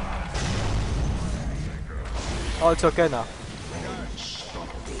 Oh, it's okay now.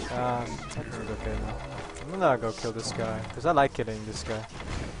 I think it's okay now. I'm gonna go kill this guy, because I like killing this guy.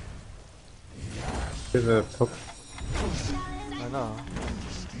 Here's a pop. I know.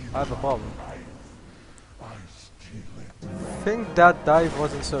 I have a problem. I think that dive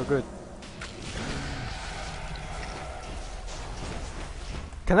wasn't so good.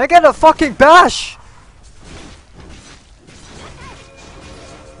 Can I get a fucking bash?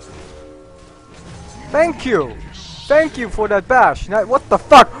 Thank you! Thank you for that bash! Now, what the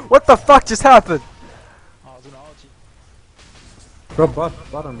fuck? What the fuck just happened? Go bottom.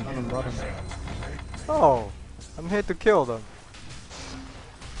 Oh, I'm here to kill them.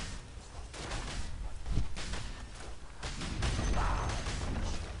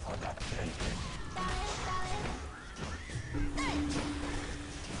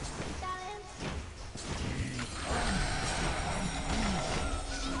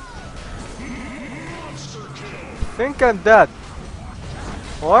 Think I'm dead.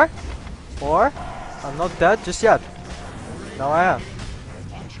 Or I'm not dead just yet. Now I am.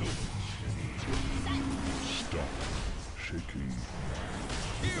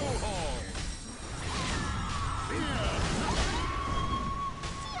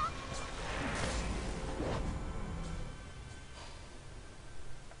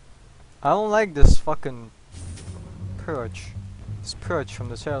 I don't like this fucking purge. This purge from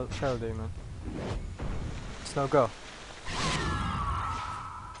the shell demon. It's no go.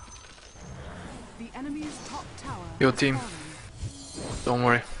 The enemy's top tower Yo, has team. fallen. Don't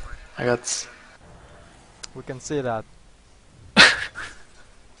worry. I got... We can see that.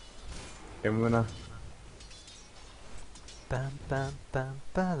 Game winner. Bam bam bam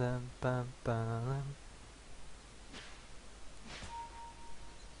bam bam bam.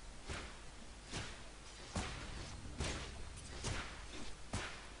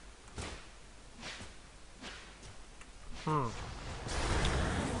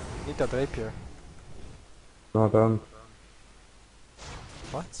 Need a rapier. No, don't.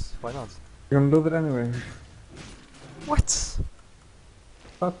 What? Why not? You're gonna lose it anyway. What?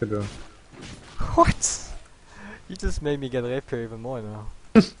 Hard to do. What? You just made me get rapier even more now.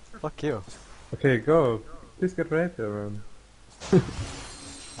 Fuck you. Okay, go. Please get right there, man.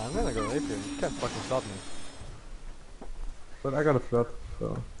 I'm gonna go rapier. You can't fucking stop me. But I got a flood,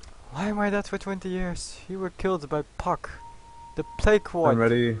 so Why am I dead for 20 years? You were killed by Puck. The plague ward I'm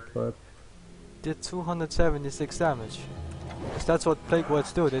ready for it. did 276 damage. Because that's what plague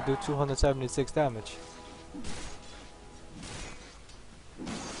wards do, they do 276 damage.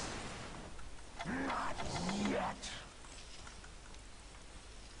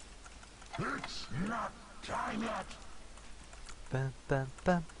 It's not time yet. Bam bam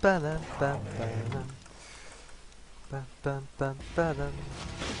bam bam bam bam bam bam bam bam.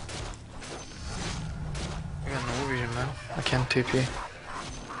 I got no vision, man. I can't TP.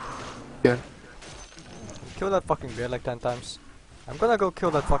 Good. Kill that fucking bear like 10 times. I'm gonna go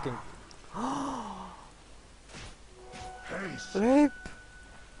kill that fucking... Rape!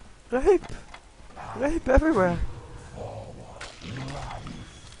 Rape! Rape everywhere!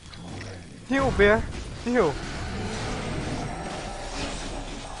 Heal, bear! Heal!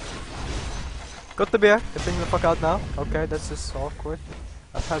 Got the bear! Getting the fuck out now. Okay, that's just awkward.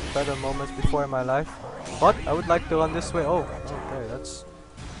 I've had better moments before in my life. But I would like to run this way. Oh, okay, that's...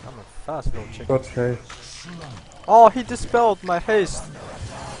 I'm a fast little chicken. Got chase. Oh, he dispelled my haste!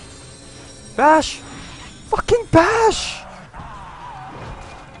 Bash! Fucking bash!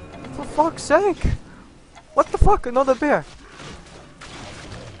 For fuck's sake! What the fuck? Another bear!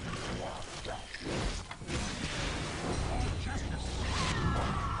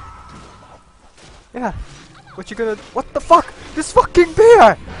 Yeah. What you gonna... What the fuck? This fucking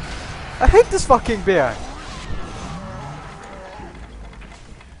bear! I hate this fucking bear!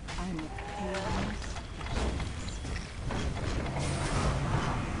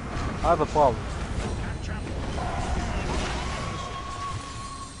 I have a problem.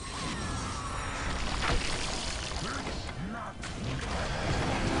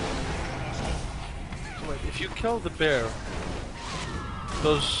 So wait, if you kill the bear,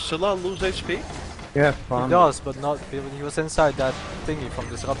 does Scylla lose HP? Yeah, He fun. does, but not... He was inside that thingy from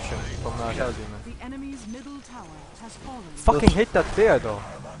Disruption, from Hell Demon. The enemy's middle tower has fallen. Fucking hate that bear though.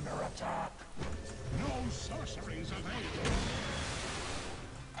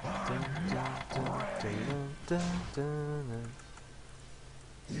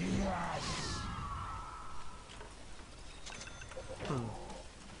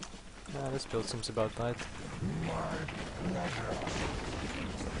 Yeah, this build seems about right.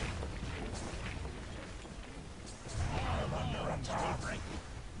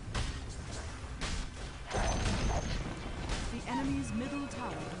 The enemy's middle tower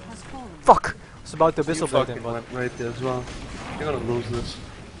has fallen. Fuck! I was about to You Abyssal Blade him, fucking but went right there as well. You're gonna lose this.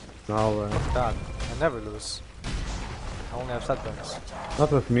 No, fuck that. I never lose. I only have setbacks.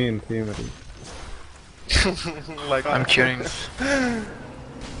 not with me in team at least. Like I'm curing.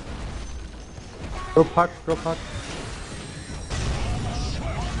 Go puck, go puck.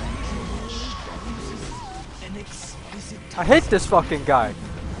 I hate this fucking guy!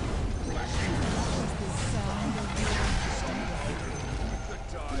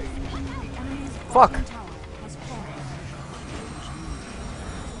 Fuck! Tower has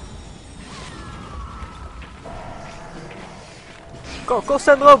fallen. Go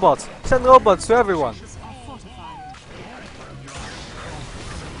send robots! Send robots to everyone! Are fortified.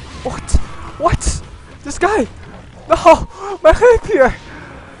 What? What? This guy! No! My rapier!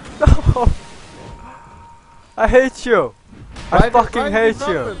 No! I hate you! I fucking hate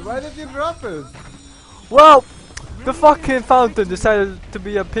you! Why did you drop it? Well, the fucking fountain decided to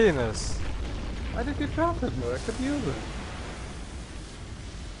be a penis. Why did you drop it, bro? I could use it.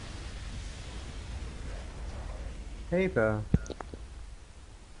 Hater.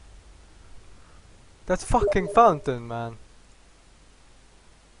 That fucking fountain, man.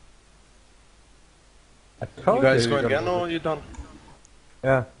 I told you guys you go you're again gonna or you done?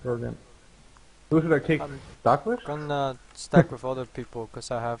 Yeah, go again. Who should I kick? I'm Darkwish? gonna stack with other people because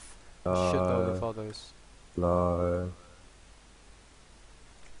I have a shitload of others. Lol.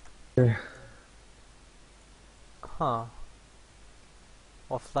 Huh.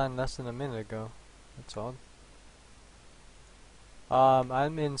 Offline less than a minute ago. That's odd.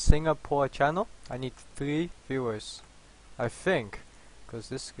 I'm in Singapore channel. I need 3 viewers. I think. Because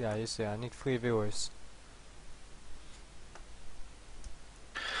this, yeah, you see, I need 3 viewers.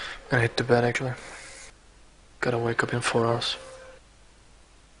 Gonna hit the bed actually. Gotta wake up in 4 hours.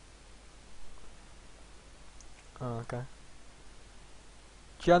 Oh, okay.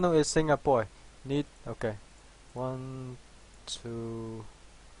 Channel is Singapore. Need, okay. 1, 2,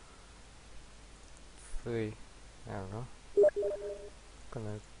 3. There we go.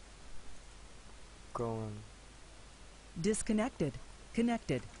 Gonna go and Disconnected.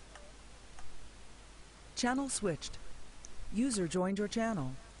 Connected. Channel switched. User joined your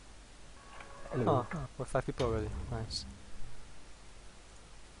channel. Huh, we're 5 people already. Nice.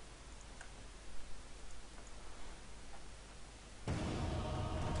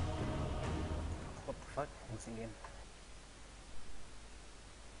 What the fuck? Instant game.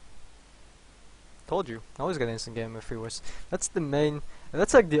 Told you, I always get instant game with viewers. That's the main,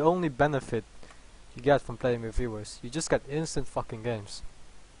 that's like the only benefit you get from playing with viewers. You just get instant fucking games.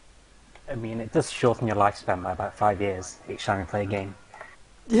 I mean, it does shorten your lifespan by about 5 years each time you play a game.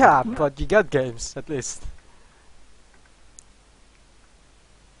 Yeah, but you get games, at least.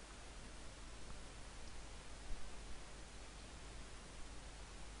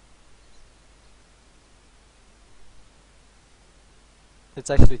 It's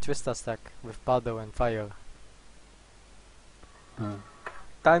actually Twista stack with Bardo and Fire.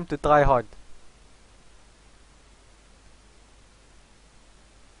 Time to try hard.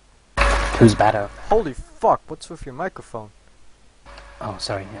 Who's better? Holy fuck, what's with your microphone? Oh,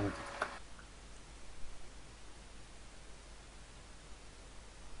 sorry.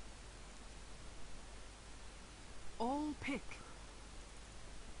 All pick.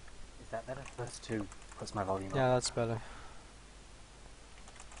 Is that better? First two. What's my volume? Yeah, that's better.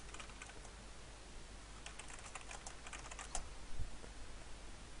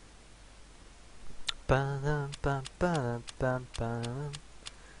 Ba-dum, bum, ba-dum, bum, bum.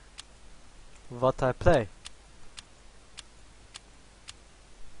 What I play?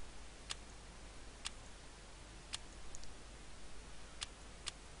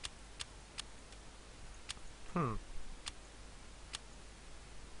 Hmm.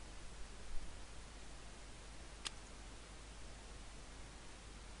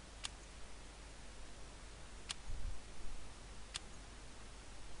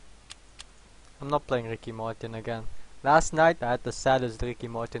 I'm not playing Ricky Martin again. Last night I had the saddest Ricky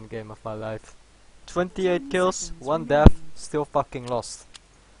Martin game of my life. 28 kills, seconds 1 remaining. death, still fucking lost.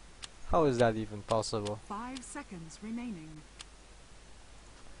 How is that even possible? 5 seconds remaining.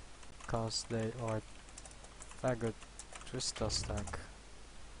 Cause they are faggot Trista stack.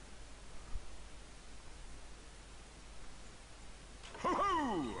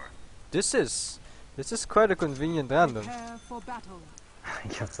 This is quite a convenient random. Prepare for battle.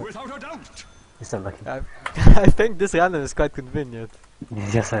 You're so, Without a doubt. you're so lucky. I, I think this random is quite convenient.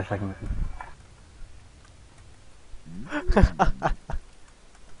 You're so fucking lucky.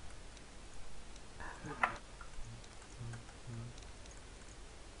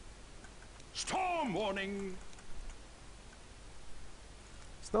 Storm warning.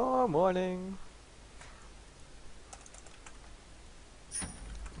 Storm warning.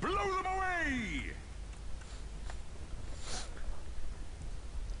 Blow them away.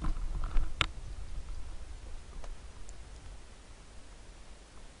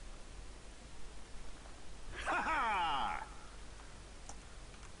 Ha ha!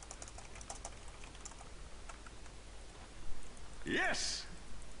 Yes.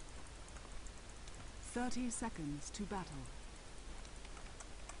 30 seconds to battle.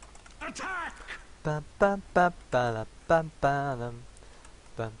 Attack. Bum bum bum ba bum bum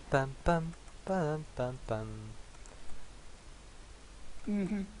bum bum bum bum bum bum.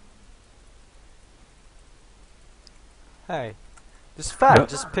 Hey, this fag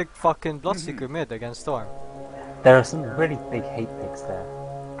just picked fucking Bloodseeker mid against Storm. There are some really big hate picks there.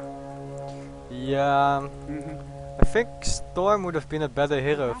 Yeah, I think Storm would have been a better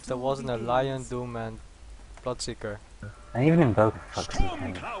hero if there wasn't a Lion, Doom, and Bloodseeker. And even in both fucks you Storm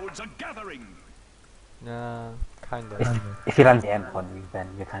can. clouds are gathering. Yeah, kinda. If you land the M on you, then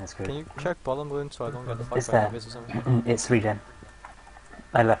you're kind of screwed. Can you check bottom rune so I don't get the fuck It's by there. this or something? It's regen.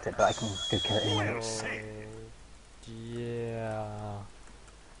 I left it, but I can go kill it anyway. Yeah.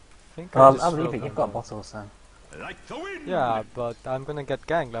 I think Well, just I'll leave filled it. You've them got though. bottles, so. Like the wind. Yeah, but I'm gonna get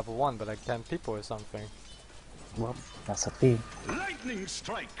gang level 1 by like 10 people or something. Well, that's up to you. Lightning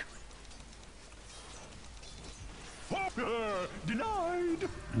strike. Denied.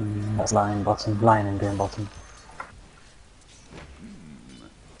 That's lion bottom. Lion and green bottom.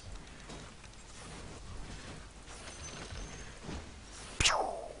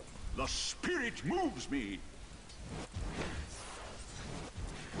 The spirit moves me.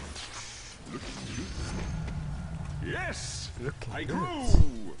 Yes, Looking I good. grow.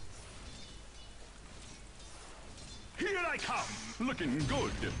 Here I come, looking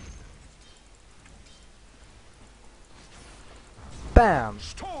good. BAM!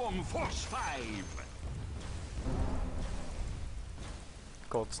 Storm Force 5.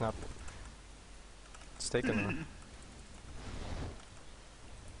 Cold snap. It's taken her.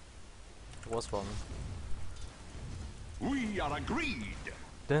 It was one. We are agreed.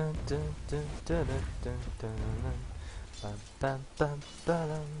 Dun dun dun dun dun dun dun dun. Bam bam bam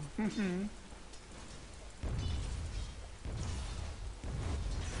ba-dum.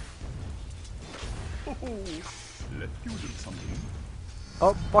 Oh, let you do something.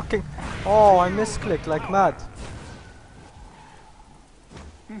 Oh fucking! Oh, I misclicked like mad.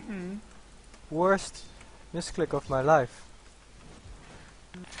 Worst misclick of my life.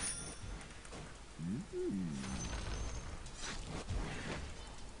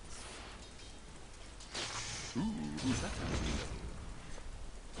 Ooh, who's that?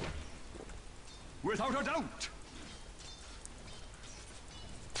 Without a doubt.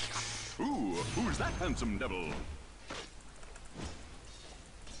 Ooh, who's that handsome devil?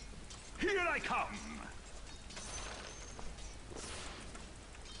 Here I come.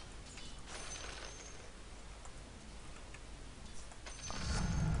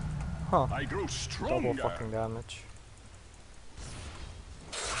 Huh. I grow Double stronger. fucking damage.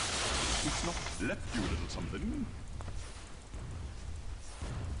 It's not left you a little something.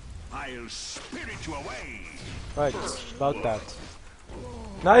 I'll spirit you away. Right, about that.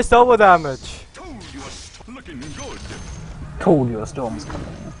 Nice double damage! Told you looking good. Told you a storm's coming.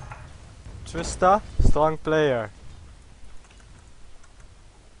 Trista, strong player.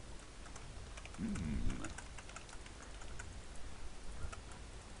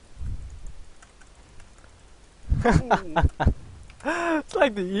 It's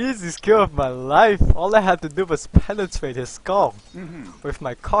like the easiest kill of my life. All I had to do was penetrate his skull. With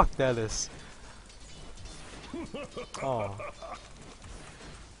my cock, that is. Oh.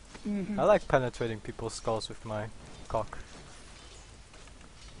 I like penetrating people's skulls with my cock.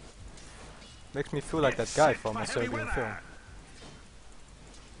 Makes me feel like that guy from a Serbian film.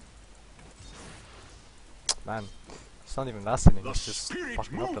 Man, it's not even lasting, it's just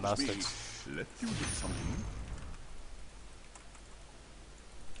fucking up the bastards. Let you do something.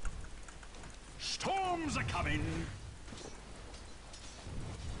 Storms are coming.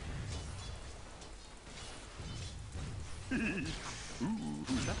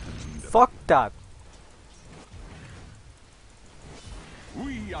 Fuck that!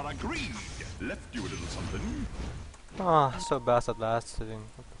 We are agreed. Left you a little something. Ah, so bastard lasting.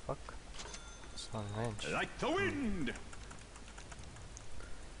 What the fuck? It's on range. Like the wind.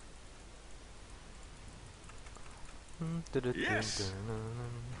 Yes.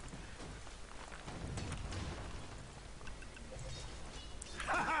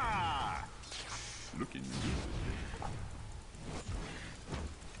 Ha ha! Looking good.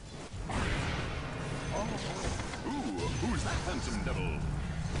 Oh. Ooh, who's that handsome devil?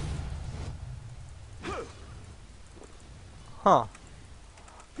 Huh.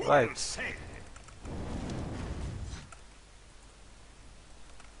 Well Right. said.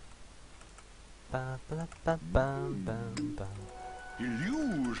 Bam, bam, bam, bam, bam, bam.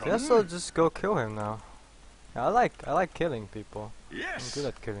 Illusion. Guess I'll just go kill him now. Yeah, I like killing people. I'm Yes. good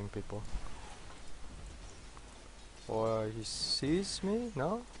at killing people. Or he sees me?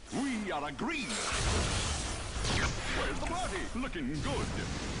 No? We are agreed. Where's the party? Looking good.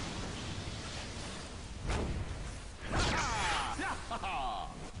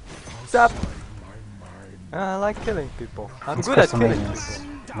 Zap! I like killing people. I'm It's good at Crystal killing Maidens,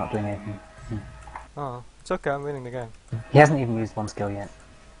 people. not doing anything. Oh, it's okay, I'm winning the game. He hasn't even used one skill yet.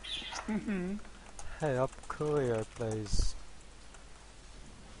 Hey, up courier, please.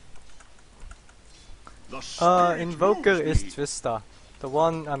 The spirit Invoker moves is me. Trista. The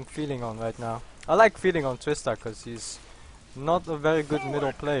one I'm feeling on right now. I like feeling on Trista because he's not a very good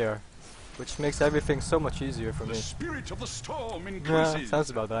middle player. Which makes everything so much easier for The me. spirit of the storm Yeah, increases. sounds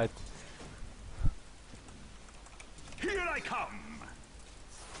about right. Here I come.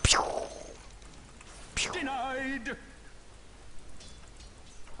 Denied.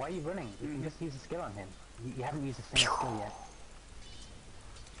 Why are you running? You can just use a skill on him. You haven't used a single skill yet.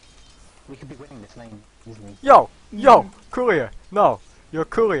 We could be winning this lane easily. Yo! Yo! Courier! No! You're a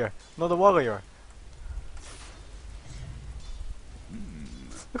courier, not a warrior.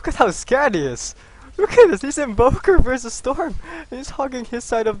 Look at how scared he is! Look at this, he's Invoker versus Storm! He's hugging his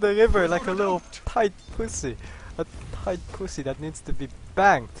side of the river like a little tight pussy. A tight pussy that needs to be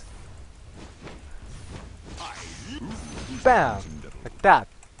banged. Bam! Like that.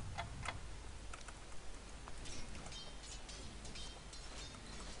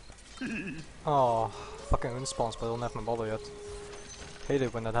 Oh, fucking unspawns, but I don't have my bottle yet. Hate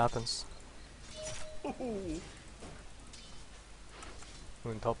it when that happens. Moon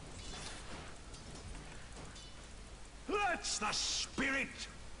top. That's the spirit.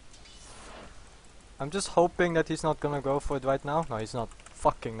 I'm just hoping that he's not gonna go for it right now. No, he's not.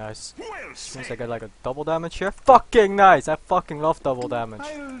 Fucking nice. Well Which means I said. get like a double damage here. Fucking nice! I fucking love double damage.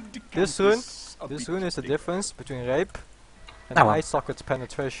 I'll decant This rune a This bit rune is the deeper. difference between rape and Oh well. eye socket's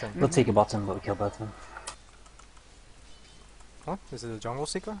penetration. We'll take a bottom, but we kill both of them. What? Is it a jungle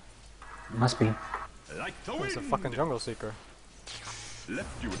seeker? Must be. Like the Oh, wind. it's a fucking jungle seeker.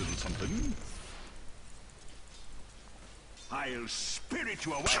 Left you a little something. I'll spirit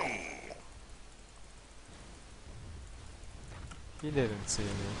you away. He didn't see me.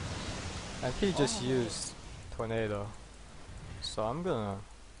 And he just used tornado. So I'm gonna...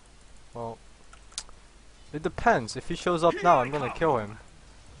 Well... It depends. If he shows up now, I'm gonna kill him.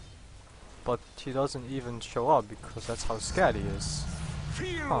 But he doesn't even show up because that's how scared he is.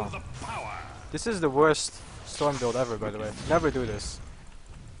 Feel Huh. the power. This is the worst storm build ever, by the way. Never do this.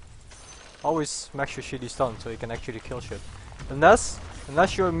 Always max your shitty stun so you can actually kill shit. Unless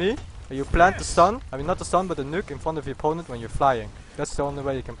you're me, and you plant the stun, I mean not the stun but the nuke in front of your opponent when you're flying. That's the only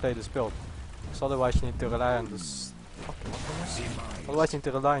way you can play this build. Because otherwise you need to rely on this fucking otherwise you need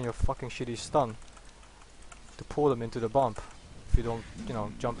to rely on your fucking shitty stun to pull them into the bump. If you don't, you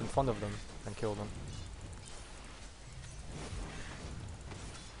know, jump in front of them and kill them.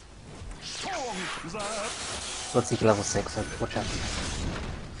 Bloodseeker level 6, so watch out.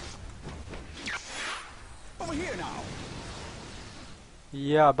 Over here now.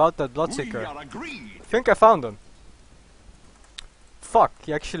 Yeah, about that Bloodseeker. We are agreed. I think I found him. Fuck,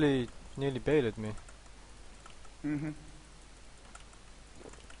 he actually nearly baited me.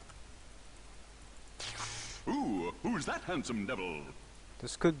 Ooh, who's that handsome devil?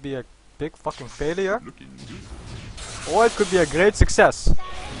 This could be a big fucking failure, Looking good. or it could be a great success.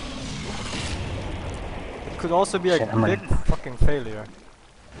 It could also be a Shit, I'm big ready. fucking failure.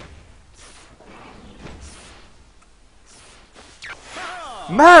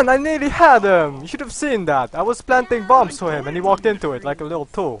 Man, I nearly had him! You should have seen that. I was planting bombs for him and he walked into it like a little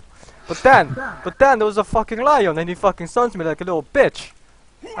tool. But then there was a fucking lion and he fucking stuns me like a little bitch.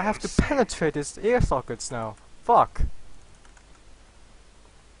 I have to penetrate his ear sockets now. Fuck.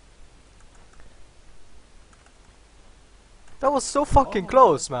 That was so fucking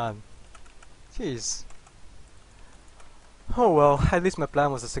close, man. Jeez. Oh well, at least my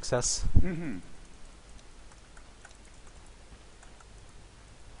plan was a success.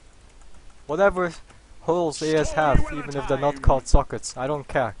 Whatever holes ears have, even if they're not called sockets, I don't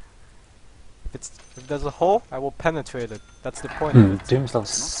care. If there's a hole, I will penetrate it. That's the point of it. Doom's level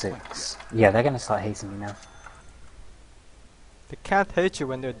 6. Yeah, they're gonna start hating me now. They can't hate you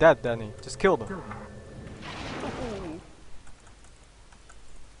when they're dead, Danny. Just kill them.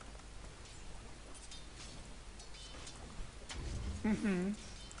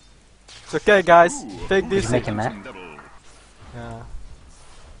 It's okay, guys. Take Did these. you make him mad? Yeah.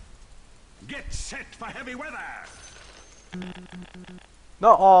 Get set for heavy weather.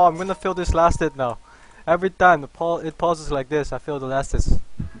 No, oh, I'm gonna feel this last hit now. Every time it pauses like this, I feel the last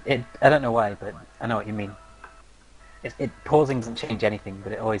hit. I don't know why, but I know what you mean. Pausing doesn't change anything,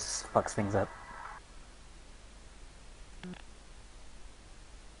 but it always fucks things up.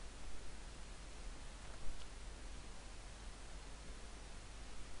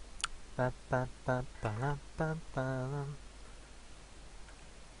 I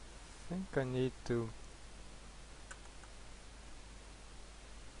think I need to.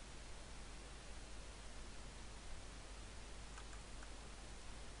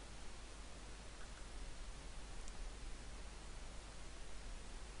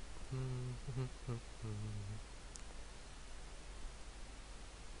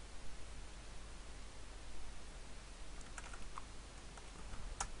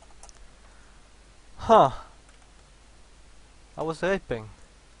 Huh. I was raping.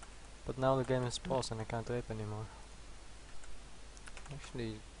 But now the game is paused and I can't rape anymore.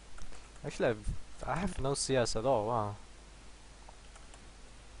 Actually I have no CS at all, wow.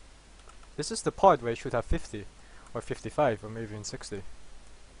 This is the part where I should have 50. Or 55, or maybe even 60.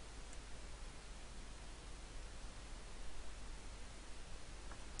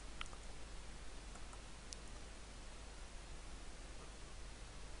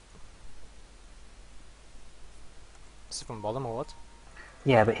 Is it from bottom or what?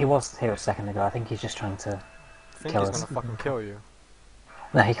 Yeah, but he was here a second ago. I think he's just trying to I think kill he's us. gonna fucking kill you.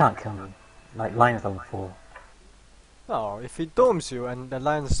 No, he can't kill me. Like, Lion's level 4. No, if he dooms you and the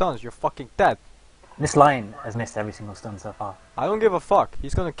lion stuns, you're fucking dead. This lion has missed every single stun so far. I don't give a fuck.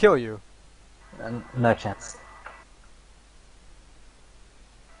 He's gonna kill you. No chance.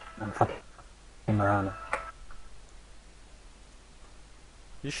 I'm fucking Marana.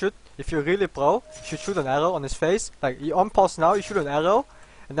 You should, if you're really pro, you should shoot an arrow on his face. Like, you unpause now, you shoot an arrow,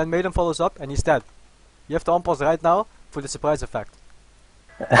 and then Maiden follows up, and he's dead. You have to unpause right now for the surprise effect.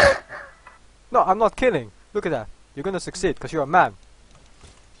 No, I'm not kidding. Look at that. You're gonna succeed, because you're a man.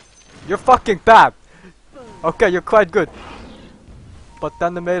 You're fucking bad! Okay, you're quite good. But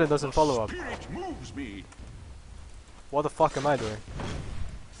then the Maiden doesn't follow up. Spirit moves me. What the fuck am I doing?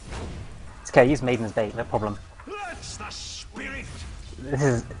 It's okay, use Maiden as bait, no problem. That's the spirit. This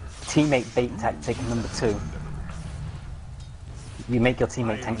is teammate bait tactic number 2. You make your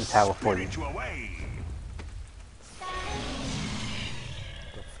teammate tank the tower for you. Spirit you away.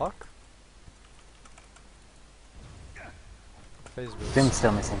 The fuck? Facebook. Doom's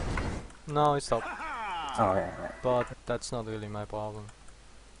still missing. No, he stopped. Oh, right. But that's not really my problem.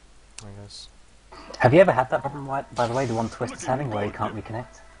 I guess. Have you ever had that problem, by the way, the one Twist is having, where you can't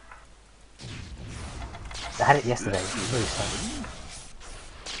reconnect? I had it yesterday, it was really slow.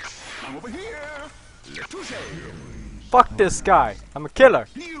 I'm over here. Touche. Fuck this guy! I'm a killer!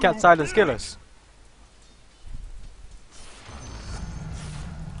 Can't silence killers!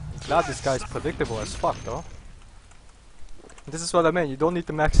 glad this guy is predictable as fuck though. And this is what I mean, you don't need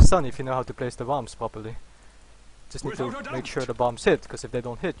to max stun if you know how to place the bombs properly. Just need to make sure the bombs hit, because if they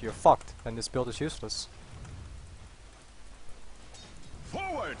don't hit, you're fucked, and this build is useless.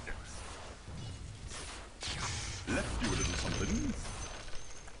 Forward! Left you a little something.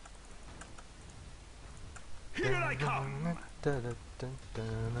 Here I come!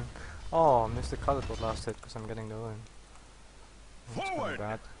 Oh, I missed the color code last hit because I'm getting the win. That's kinda Forward!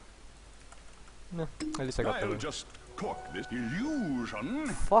 bad. Nah, at least I got the I'll win. just cork this illusion.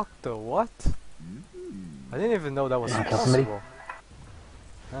 Fuck the what? I didn't even know that was Wanna kill somebody? possible.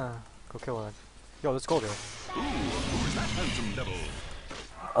 Ah, go kill it. Yo, let's go there. Who's that handsome devil?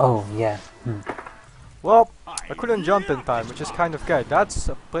 Oh, yeah. Well, I couldn't jump in time, which is kind of good. That's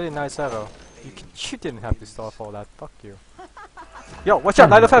a pretty nice arrow. You didn't have to start for that. Fuck you. Yo, watch out,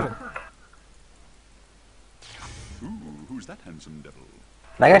 Light of Heaven! Ooh, who's that handsome devil?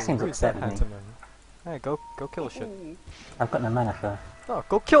 That guy seems Who is upset that with me. handsome man? Hey, go kill shit. I've got no mana for... No,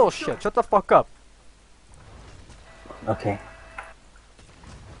 go kill shit. Shut the fuck up. Okay.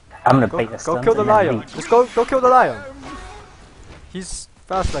 I'm gonna Go, bait the go stuns kill the and then lion. leave. Just go kill the lion. He's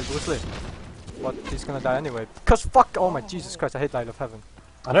fast like Bruce Lee. But he's gonna die anyway. Cause fuck, oh my Jesus Christ, I hate Light of Heaven.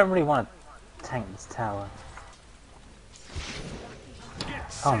 I don't really want to tank this tower.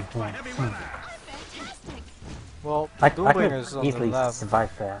 Oh, yeah. Fantastic. Well, I Doombringer is could on the easily left.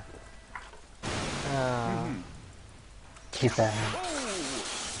 survive there. He's there.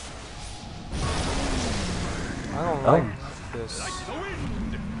 I don't Oh. like this.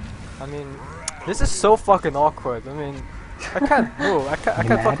 I mean, this is so fucking awkward. I mean, I can't move. I can't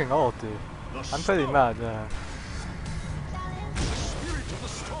mad? fucking ult, dude. I'm pretty mad, yeah. Spirit of the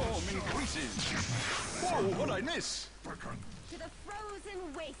storm increases. Whoa, what'd I miss? To the frozen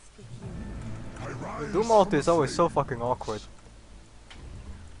waste with you. The Doom ult is always so fucking awkward.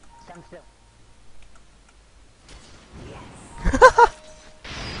 Stand still.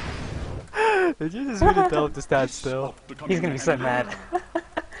 Did you just really tell him to stand still? He's gonna be so mad.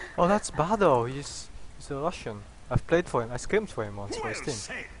 Oh, that's Bado. He's a Russian. I've played for him. I scrimmed for him once for his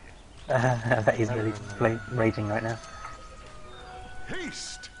team. I bet he's really raging right now.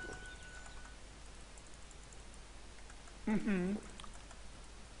 Haste!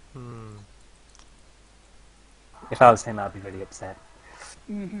 Hmm. If I was him, I'd be really upset.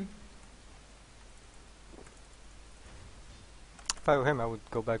 If I were him, I would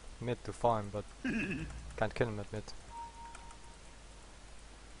go back mid to farm, but can't kill him at mid.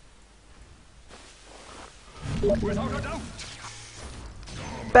 Without a doubt!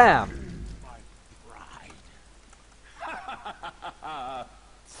 BAM!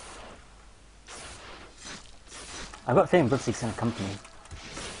 I've got a feeling Bloodseek's in company.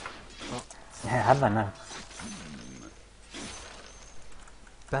 Yeah, how did I know?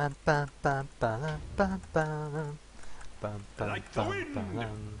 Bam bam bam bam bam bam bam bam Like the bam wind.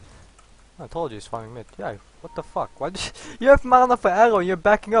 bam. I told you he's farming mid. Yeah, what the fuck? Why did you have mana for arrow and you're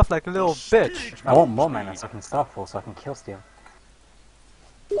backing off like a little bitch? I want more mana so I can Starfall, so I can kill steal.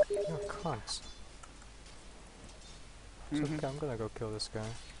 You cunts. It's okay, I'm gonna go kill this guy.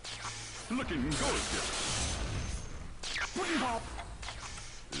 Looking good. Pudding pop.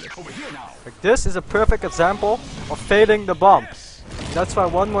 Over here now. Like, this is a perfect example of failing the bomb. That's why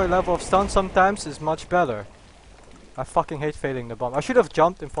one more level of stun sometimes is much better. I fucking hate failing the bomb. I should have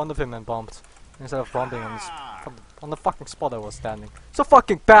jumped in front of him and bombed instead of bombing on the fucking spot I was standing. So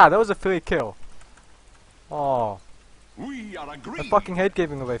fucking bad. That was a free kill. Oh, We are I agreed. fucking hate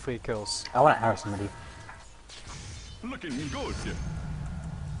giving away free kills. I want to arrow somebody. Looking good.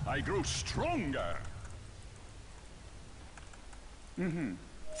 I grow stronger.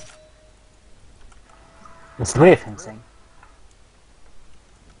 There's three of him saying.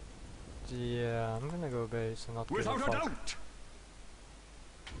 Yeah, I'm gonna go base and not give a Without a fuck. doubt.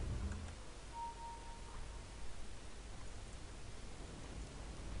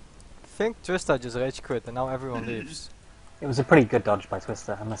 I think Trista just rage quit and now everyone leaves. It was a pretty good dodge by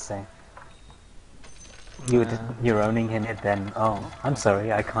Twister, I must say. You're owning him, and then, oh, I'm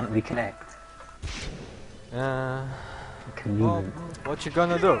sorry, I can't reconnect. Well, Convenient. what you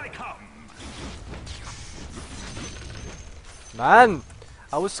gonna do? Here I come. Man!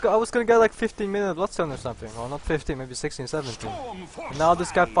 I was gonna get like 15-minute bloodstone or something. Or not 15, maybe 16, 17. Storm force And now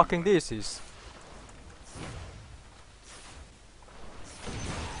this guy fight. fucking DCs.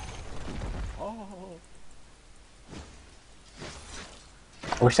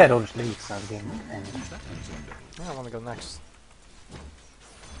 I wish they'd all just leave so the game would end. Yeah, I wanna go next.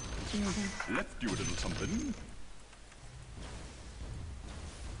 Left you a little something.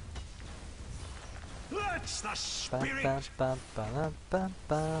 That's the Bam, spirit. bam, bam, bam, bam,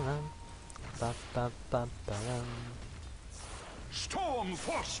 bam, bam, bam, bam, bam. Storm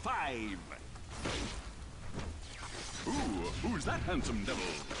Force 5. Ooh, who's that handsome devil?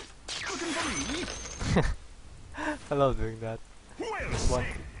 Looking for me? I love doing that. Well Just one,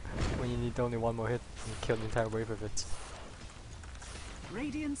 said. when you need only one more hit, you kill the entire wave of it.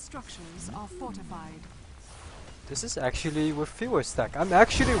 Radiant structures are fortified. This is actually with viewers stack. I'm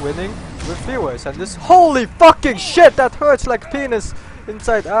actually winning with viewers, and this holy fucking shit that hurts like penis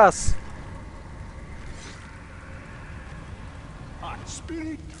inside ass. Hot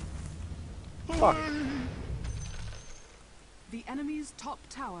spirit. Fuck. The enemy's top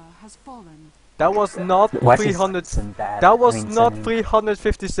tower has fallen. That was not Why is 300. Simpson bad? That I was mean, not Simpson-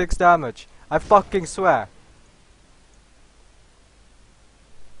 356 damage. I fucking swear.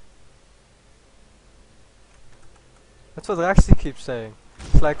 That's what Raxi keeps saying.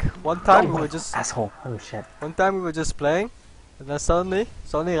 It's like one time we were just Asshole. Oh shit. playing, and then suddenly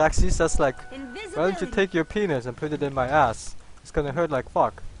Raxi says like, "Why don't you take your penis and put it in my ass? It's gonna hurt like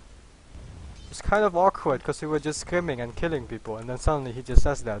fuck." It's kind of awkward because we were just screaming and killing people, and then suddenly he just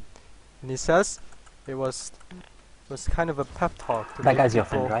says that, and he says it was kind of a pep talk to That make guy's your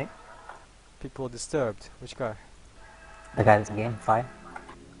people, friend, right? people disturbed. Which guy? The guy that's in game, fire.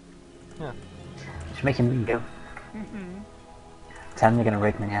 Yeah. Just make him go. Tell him you're gonna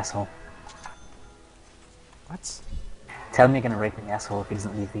rape me in the asshole. What? Tell him you're gonna rape me in the asshole if he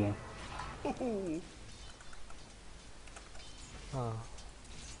doesn't leave the game. Oh.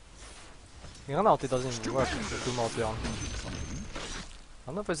 Your ulti doesn't even work with Doom ulti on. I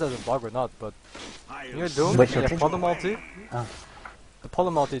don't know if it's a bug or not, but near Doom, Which you have ulti? Polym ulti. Oh. The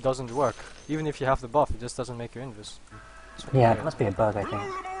Polym ulti doesn't work. Even if you have the buff, it just doesn't make you invis. It's fucking Yeah, it weird. must be a bug, I think. Roll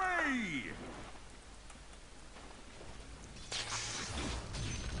 'em away.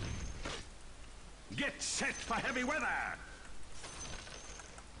 Get set for heavy weather.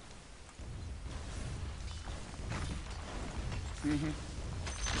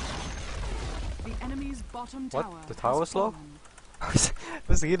 The enemy's bottom What? tower The tower has slow? fallen. I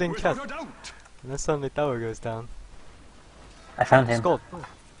was reading chat, Without a doubt. and then suddenly tower goes down. I found him. Skull.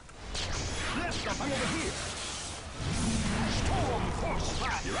 Left up over here. Storm Force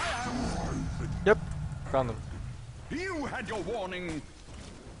 5. Here I am. Yep, found him. You had your warning.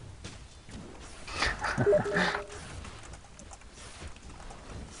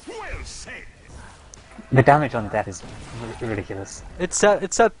 Well said. The damage on that is ridiculous. It's at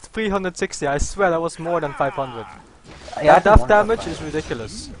 360. I swear that was more than 500. Yeah, I That think death one damage shot is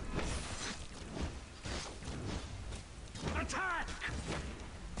ridiculous. Attack.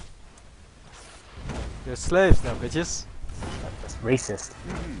 You're slaves now, bitches. That's racist.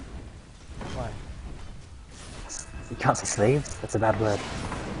 Why? You can't say slaves. That's a bad word.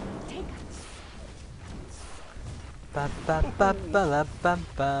 Ba ba ba ba la ba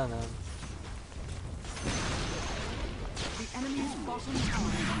ba la. The enemy's bottom tower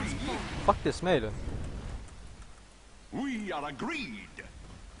has fallen. Fuck this maiden. We are agreed.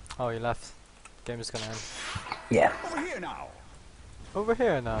 Oh, he left. Game is gonna end. Yeah. Over here now. Over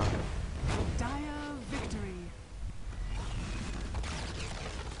here now. Dire victory.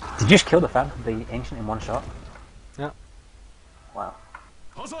 Did you just kill the ancient in one shot? Yeah. Wow.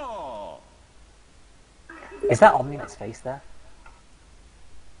 Huzzah! Is that Omni on its face there?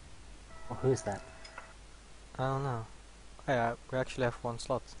 Or who is that? I don't know. Oh, yeah, we actually have one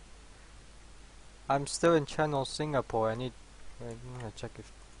slot. I'm still in channel Singapore. I need. Wait, I'm gonna check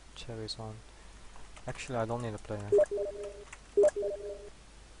if Cherry's on. Actually, I don't need a player.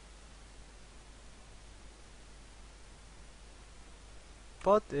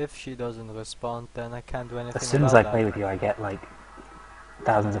 But if she doesn't respond, then I can't do anything As soon as I about play that. with you, I get like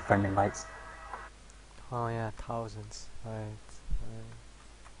thousands of friend invites. Oh yeah, thousands. Right.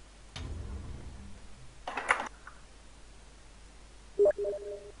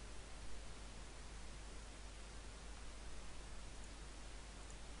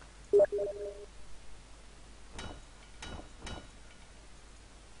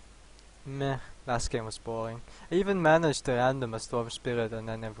 Meh, last game was boring. I even managed to random a Storm Spirit and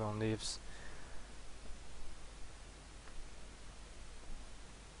then everyone leaves.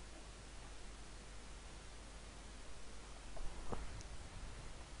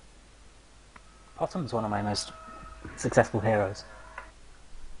 Bottom's one of my most successful heroes.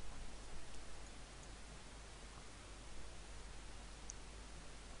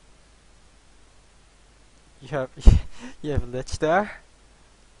 You have you have Lich there?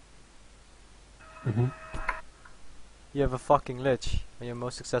 Mm-hmm. You have a fucking Lich, are your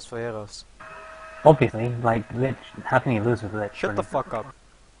most successful heroes. Obviously, like Lich. How can you lose with Lich? Shut the fuck up.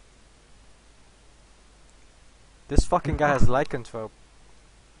 This fucking guy has lycanthrope.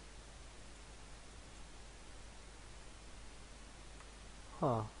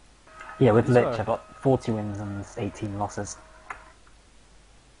 Huh. Yeah, with Lich, Sorry. I've got 40 wins and 18 losses.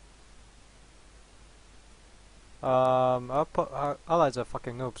 Our allies are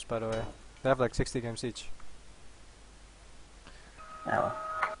fucking noobs, by the way. They have like 60 games each. Oh,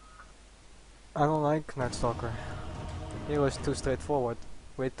 I don't like Night Stalker. He was too straightforward.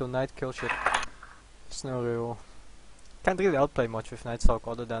 Wait till night, kill shit. It's no real. Can't really outplay much with Night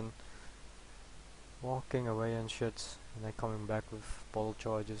Stalker other than walking away and shit, and then coming back with bottle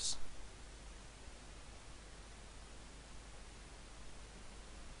charges.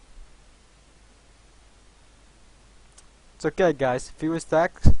 It's okay, guys. Few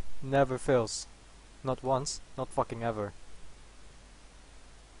stacks never fails. Not once, not fucking ever.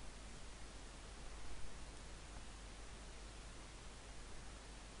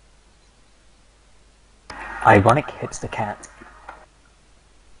 ironic hits the cat.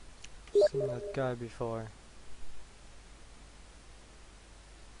 Seen that guy before.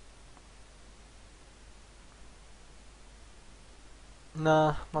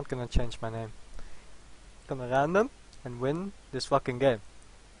 Nah, not gonna change my name. Gonna random and win this fucking game.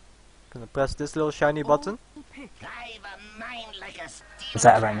 Gonna press this little shiny button. Pick. I've a mind like a steel Is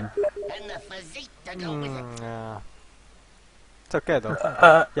that a random? and the physique to go with it. Yeah. It's okay though.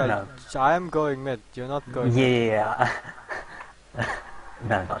 Yeah, No. I am going mid. You're not going mid. Yeah.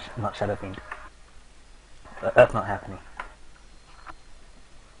 No, not Shadow Fiend. That's not happening.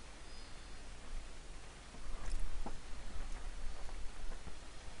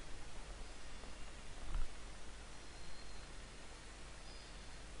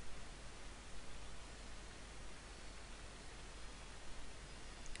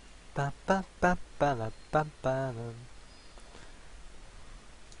 Ba ba ba ba la ba ba la.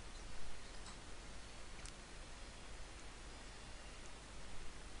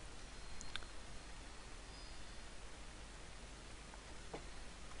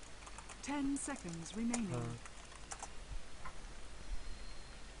 Ten seconds remaining.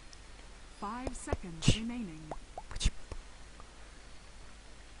 5 seconds remaining.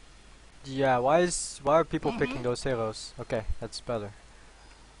 Yeah, why are people picking those heroes? Okay, that's better.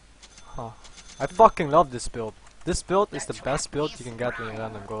 Huh. I fucking love this build. This build is the best build you can get when you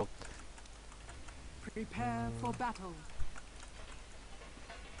random gold. Prepare for battle.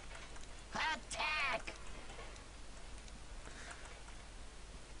 Attack!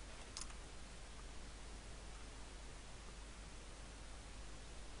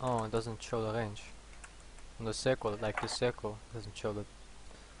 Oh, it doesn't show the range. On the circle, like this circle, doesn't show the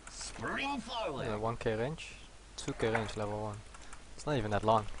Spring forward. 1k range. 2k range level 1. It's not even that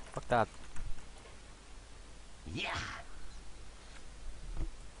long. Fuck that. Yeah.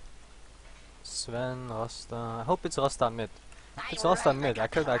 Sven, Rasta. I hope it's Rasta mid. If it's Rasta mid, I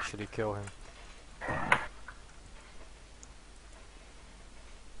could actually kill him.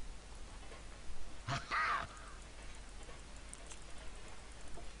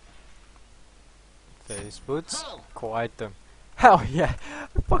 Face boots, core item. Hell yeah!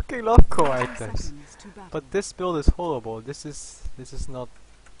 I fucking love core 5 items. seconds to battle. But this build is horrible. This is not.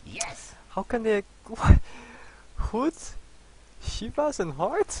 Yes. How can they? What? Hood, Shivas and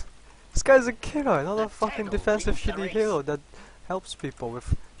Heart? This guy's a killer, not a fucking defensive shitty hero that helps people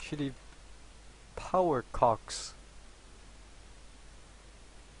with shitty power cocks.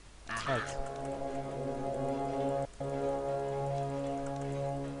 Right.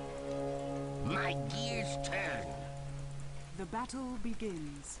 My gears turn. The battle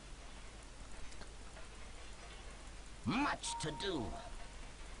begins. Much to do.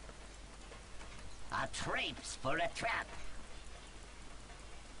 A traps for a trap.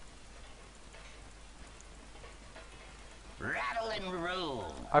 Rattle and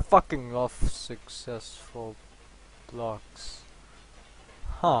roll. I fucking love successful blocks.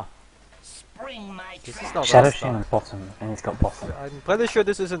 Huh. Spring my This trap. is not Shadow Rasta. Shaman's bottom, and he's got bottom. I'm pretty sure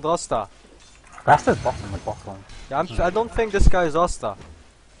this isn't Rasta. Rasta's bottom with bottom. Yeah, I don't think this guy is Rasta.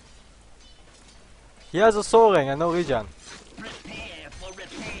 He has a soaring and no regen. Prepare for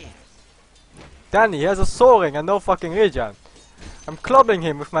repair. Danny, he has a soaring and no fucking regen. I'm clubbing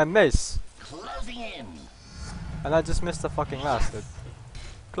him with my mace. Closing in. And I just missed the fucking last dude.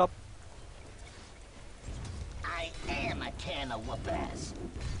 Club. I am a can of whoop-ass.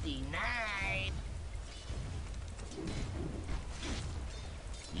 Denied.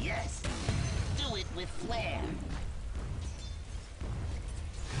 Yes. Do it with flair.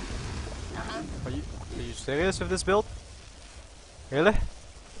 Uh-huh. Are you serious with this build? Really?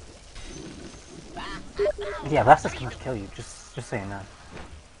 Yeah, Rasta's gonna kill you, just so you know.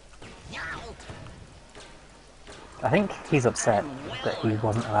 Yow. I think he's upset that he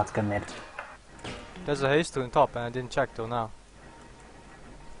wasn't allowed to go mid. There's a haste on top and I didn't check till now.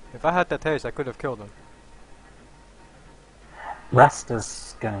 If I had that haste, I could have killed him.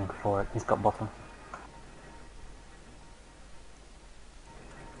 Rasta's going for it. He's got bottom.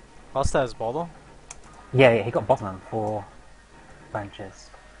 Rasta has bottle? Yeah, he got bottom on 4 branches.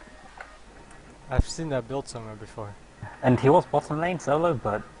 I've seen that build somewhere before. And he was bottom lane solo,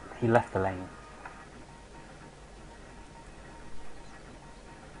 but he left the lane.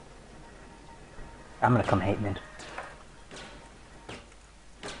 I'm gonna come hate mid.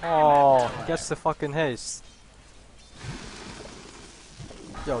 Oh, he gets the fucking haste.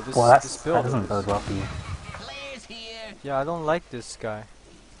 Yo, this, Well, this that build doesn't is... bode well for you. Claire's here. Yeah, I don't like this guy.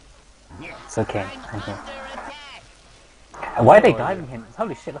 It's okay, thank you. And why are they Oh, diving him?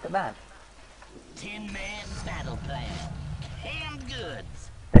 Holy shit, look at that. Tin Man's battle plan. Canned goods.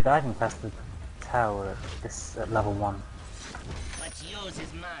 They're diving past the tower at this at level 1. What's yours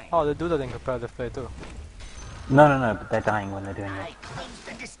is mine. Oh, they do that in competitive play too. No, but they're dying when they're doing it. I close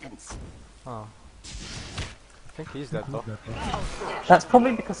the distance. Oh. I think he's dead though. That's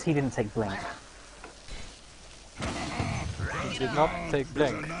probably because he didn't take blink. He did not take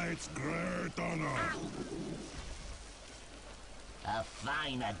blink. Tonight's great honor. A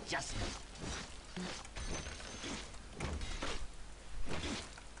fine adjustment.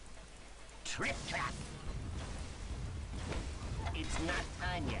 Trip trap. It's not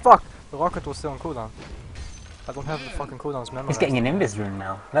time yet. Fuck! The rocket was still on cooldown. I don't have the fucking cooldowns memorized. He's getting an Invis rune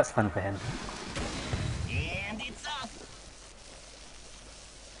now. That's fun for him. And it's off.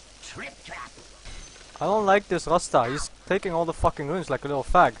 Trip trap. I don't like this Rasta. He's taking all the fucking runes like a little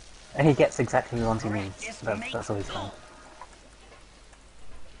fag. And he gets exactly the ones he needs. That's always fun.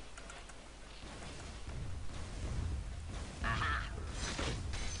 Aha.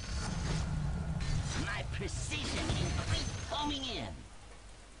 My precision increased homing in.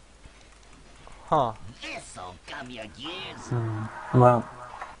 Huh. This'll gum your gears. Well,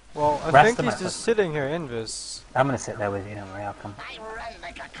 Well, I Rasta think he's might just sitting here in this. I'm gonna sit there with you, don't worry, I'll come. I run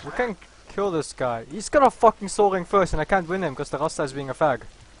like a We can kill this guy. He's got a fucking soul ring first and I can't win him because the Rasta is being a fag.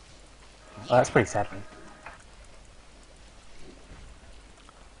 Well, that's pretty sad.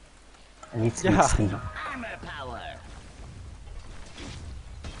 I need to Yeah. speed. armor power.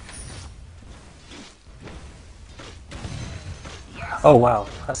 Oh wow,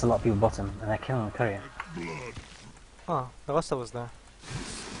 that's a lot of people bottom, and they're killing the courier. Oh, the Rasta was there.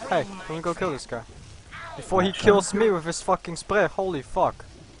 Hey, can we go kill this guy? Before he kills me with his fucking spray, holy fuck.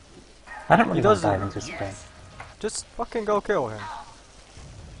 I don't really want to doesn't- dive into spray. Just fucking go kill him.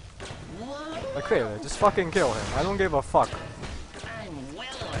 Like really, just fucking kill him. I don't give a fuck. I'm well.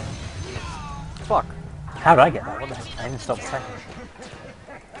 Fuck. How did I get that? What the heck? I didn't stop attacking.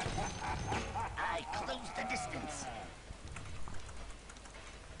 I close the distance.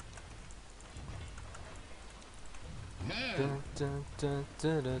 Dun, dun, dun,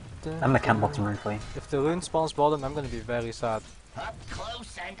 dun, dun, dun, I'm gonna camp dun. bottom rune for you. If the rune spawns bottom, I'm gonna be very sad. Up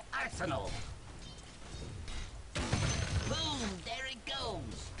close and arsenal. Boom, there it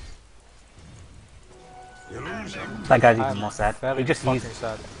goes. Illusion. That guy's even I'm more sad. very fucking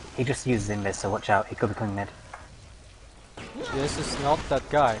sad. He just uses Invis, so watch out. He could be coming mid. This is not that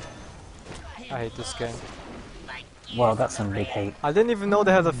guy. I hate this game. Well, that's some big hate. I didn't even know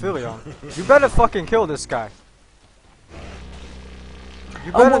they had a Fury on. You better fucking kill this guy.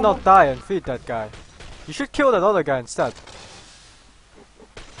 You better not die and feed that guy. You should kill that other guy instead.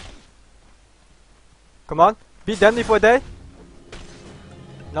 Come on, beat Dandy for a day.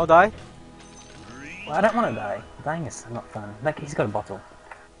 Now die. Well, I don't want to die. Dying is not fun. Like, he's got a bottle.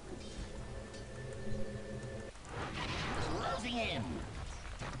 Closing in.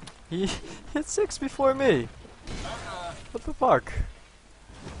 He hit 6 before me. What the fuck?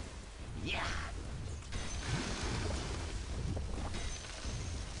 Yeah.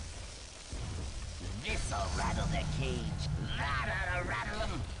 This'll rattle the cage. That'll rattle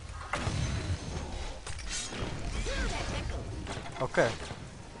 'em. That tickle. Okay.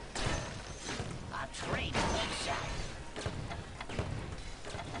 A trade one shot.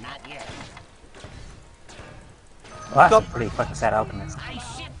 Not yet. Well, that's Stop. a pretty fucking sad alchemist. I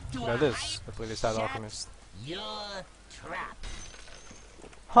shift to That a is a pretty sad alchemist. Your trap.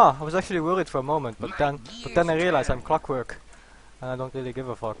 Huh, I was actually worried for a moment, but then I realized I'm clockwork. And I don't really give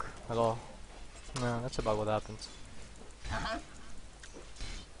a fuck at all. Yeah, that's about what happened. Uh-huh.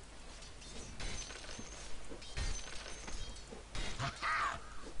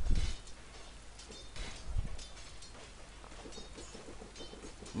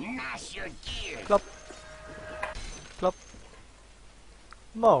 Gnash your gears. Plop. Plop.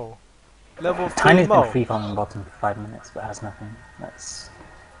 Mo. level 3 Tiny's been Mo. free farming bottom for 5 minutes, but has nothing. That's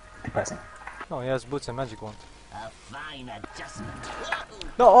depressing. Oh, he has boots and magic wand. A fine adjustment.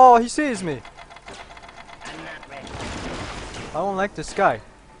 No, oh, he sees me. I'm not ready. I don't like this guy.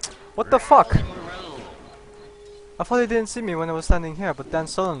 What the fuck? Roll and roll. I thought he didn't see me when I was standing here, but then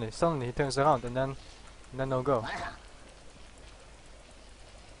suddenly he turns around and then no go.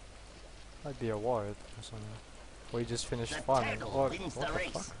 Might be a ward or something. Or he just finished The farming. turtle Or wins what the the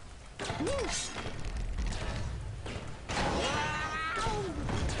race. fuck?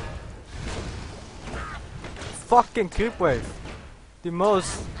 Fucking creep wave! The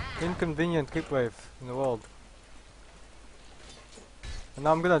most inconvenient creep wave in the world. And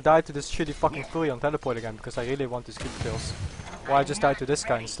now I'm gonna die to this shitty fucking Fury on teleport again because I really want these creep kills. Or I just die to this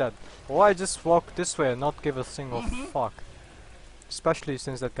guy instead. Or I just walk this way and not give a single fuck. Especially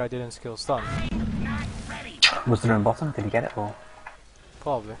since that guy didn't skill stun. Was there in bottom? Did he get it or?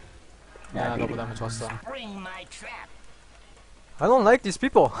 Probably. Yeah, double damage was done. Bring my trap. I don't like these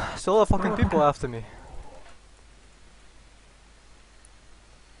people. There's a lot of fucking people after me.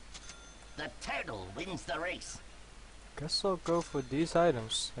 The turtle wins the race. Guess I'll go for these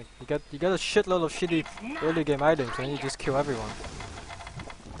items. Like you get a shitload of shitty early game items and then you just kill everyone.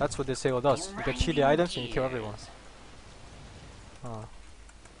 That's what this hero does. You get shitty items and you kill everyone. Oh.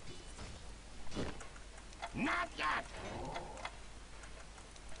 Not yet.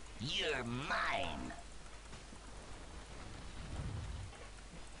 You're mine.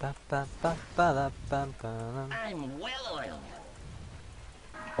 I'm well oiled.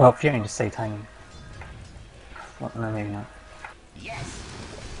 Well, Fury just say Tiny. Well, no, maybe not. Yes.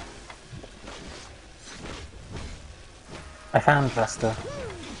 I found Vesta. It's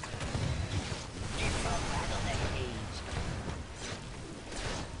a rattle that cage.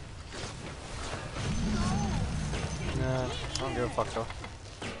 Nah, I don't give a fuck though.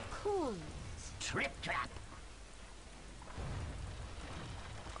 Cool. Trip trap.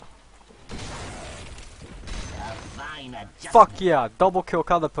 A fine adjustment. Fuck yeah, double kill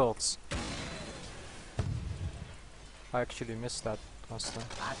catapults. I actually missed that last time.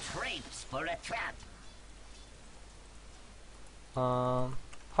 A traps for a trap.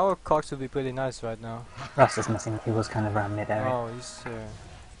 Power Cox would be pretty nice right now. Rust is missing. He was kind of around mid-area. Oh, he's here.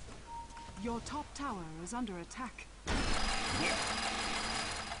 Your top tower is under attack.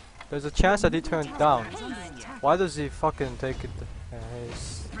 There's a chance that he turned down. Is under attack. Why does he fucking take it?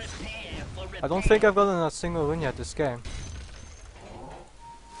 He's- Prepare for I don't think I've gotten a single win yet this game.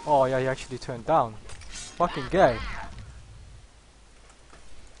 Oh yeah, he actually turned down. Fucking gay.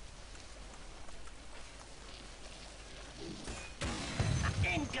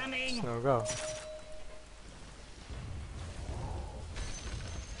 incoming. No go.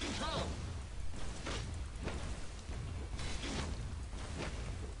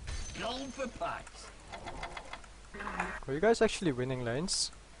 Go for parts. Were you guys actually winning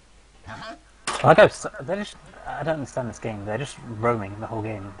lanes? Uh-huh. Like they're just, I don't understand this game. They're just roaming the whole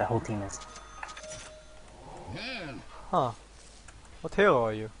game. The whole team is. Huh. What hero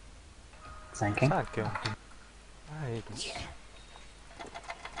are you? Thanking. Sandking. I hate this. Yeah.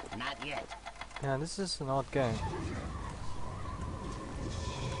 Not yet. Yeah, this is an odd game.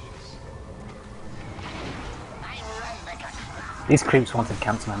 I run like a clock. These creeps wanted to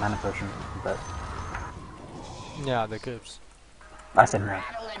cancel my mana potion, but Yeah, the creeps. I said no.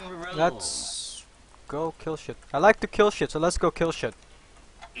 Rattle and roll. Let's go kill shit. I like to kill shit, so let's go kill shit.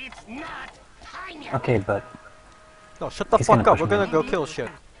 It's not tiny. Okay, but No, shut the He's fuck gonna up. push We're me. gonna go kill shit.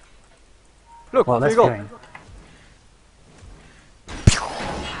 Look, well, here that's you go. going.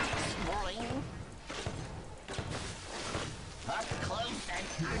 Boing. Up close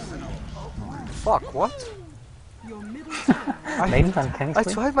and personal. Fuck, what? Your middle tower Ladies and Kenny I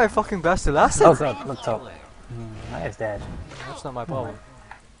Spree? tried my fucking best to last Oh it. god, look top. That is dead. That's not my problem.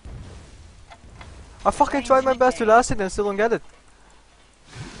 I fucking tried my best to last it and still don't get it.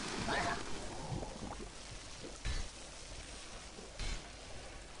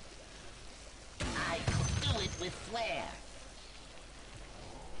 I do it with flair.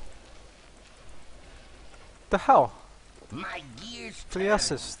 The hell? My gears 3 turn.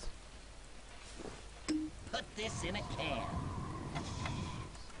 assist. Put this in a can.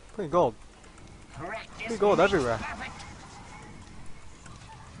 3 gold. Practice 3 gold makes everywhere. perfect.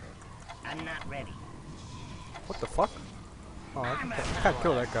 I'm not ready. What the fuck? Oh, I can't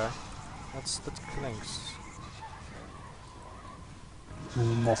kill that guy. That's Clinks.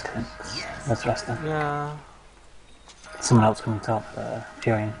 There's Clinks. That's Rasta. Yeah, Someone else coming top.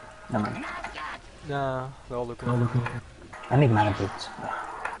 Fury. Never mind. yeah, they're all looking at me. I need mana boots.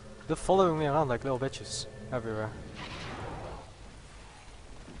 They're following me around like little bitches everywhere.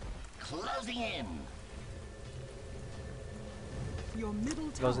 closing in. Your middle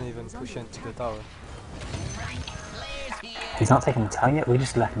tower Doesn't even is push under into the attack. tower. Right, players here. He's not taking the tower yet. We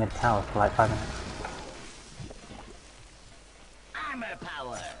just left mid tower for like 5 minutes. Armor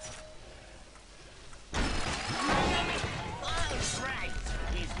power. All right,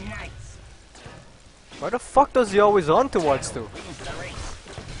 is nice. Why the fuck does he always run towards to? Wins the race.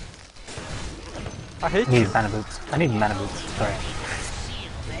 I hate I need you. mana boots. I need mana boots. Sorry.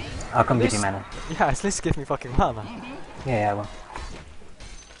 I'll come give you This- mana. Yeah, at least give me fucking mana. Yeah, I will.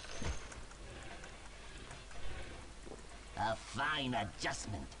 A fine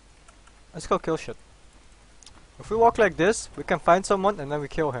adjustment. Let's go kill shit. If we walk like this, we can find someone and then we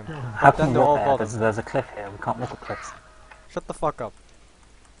kill him. How But then can we they're all walk there? bottom. There's a cliff here. We can't walk the cliffs. Shut the fuck up.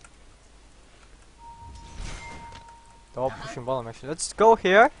 They're all pushing bottom actually. Let's go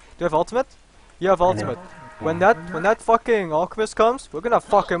here. Do you have ultimate? You have ultimate. When that fucking alchemist comes, we're gonna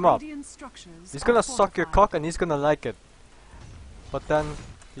fuck him up. Radiant structures He's are gonna suck your fortified. cock and he's gonna like it. But then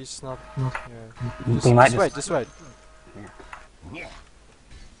he's not. Yeah. We might Just wait, just wait. Yeah,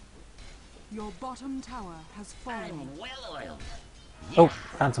 Your bottom tower has fallen. I'm well oiled. Oh,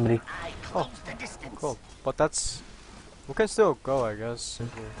 found somebody. I close the distance. Cool. But that's. We can still go, I guess.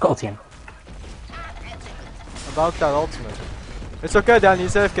 if we- Got ulti in. About that ultimate. It's okay, Dan,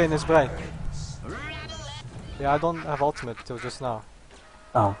 he's AFK in his brain. Yeah, I don't have ultimate till just now.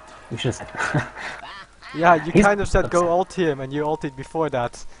 Oh, you should have said. Yeah, you He's kind of said go upset. ulti him and you ulted before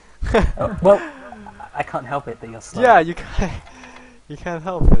that. Oh, well, I can't help it that you're slow. Yeah, you can't, you can't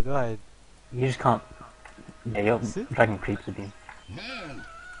help it, right? You just can't. Yeah, your See? dragon creeps with you. Hmm.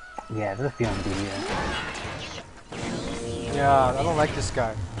 Yeah, there's a few on the video. Yeah, I don't like this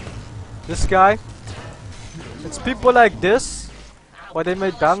guy. This guy, it's people like this, why they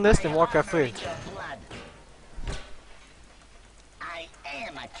made ban list in Warcraft 3. Your blood. I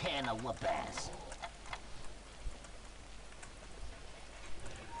am a can of whoop-ass.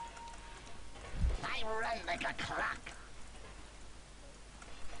 I run like a clock.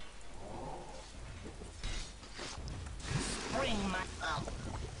 Bring my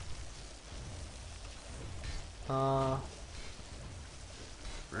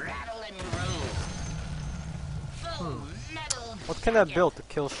rattle and roll. Full metal What can I build to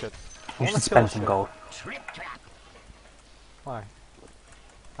kill shit? You wanna should kill spend some shit. gold. trip trap. Why?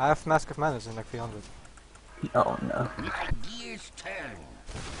 I have Mask of Madness in like 300. Oh no. My gears turn.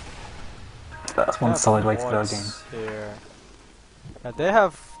 That's They one have solid way to go wards again. Here. Yeah, they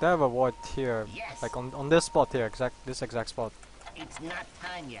have a ward here, Yes. like on this spot here, this exact spot. It's not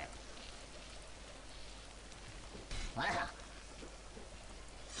time yet. Wow.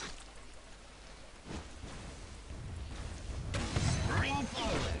 Spring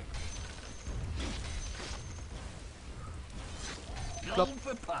forward. Go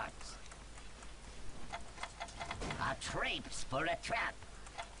for parts. A traps for a trap.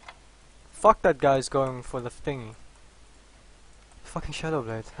 Fuck that guy's going for the thingy. Fucking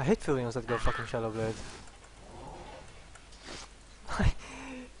Shadowblade. I hate Filions that go fucking Shadowblade.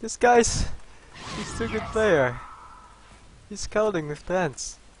 This guy's... He's too good player. He's scouting with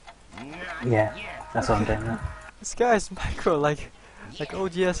trends. Not Yeah, yet. that's what I'm doing now. This guy's micro like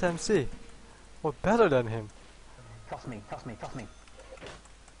OGSMC. Or better than him. Toss me, toss me, toss me.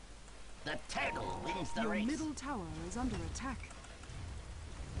 The turtle wins the Your race. middle tower is under attack.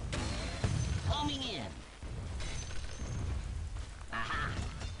 Homing in. Aha.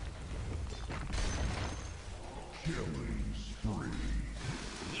 Killing spree.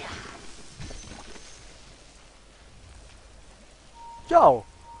 Yeah. Yo!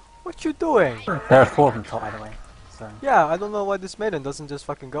 What you doing? There are 4 of them top, by the way. So, Yeah, I don't know why this maiden doesn't just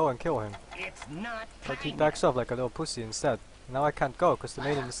fucking go and kill him. It's not But he time backs off like a little pussy instead. Now I can't go because the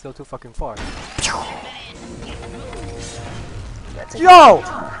maiden is still too fucking far. that's it. Yo!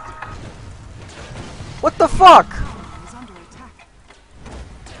 What the fuck? Tower is under attack.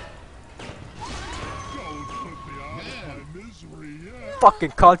 Don't put me out of my misery yet.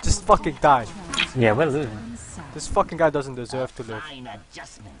 Fucking can't just fucking die. Yeah, we're losing. Inside. This fucking guy doesn't deserve to live. Fine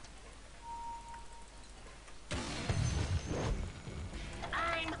adjustment.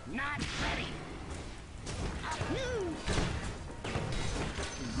 I'm not ready.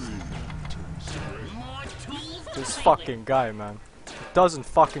 More tools to This play fucking guy, man. He doesn't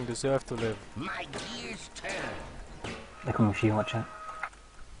fucking deserve to live. with. My gears turn. They're coming for you, watch out.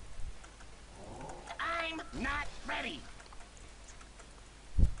 I'm not ready.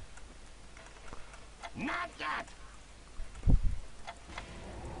 Not yet.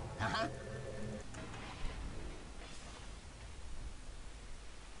 Uh-huh.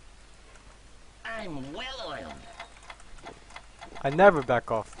 I'm well oiled. I never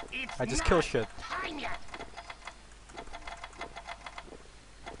back off. It's I just kill shit. Time yet.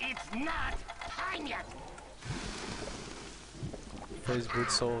 It's not time yet. Phase boot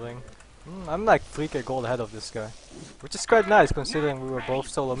solving. I'm like 3k gold ahead of this guy. Which is quite nice considering we were both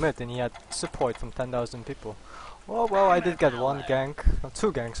solo mid and he had support from 10,000 people. Oh well, I did get one gank. No,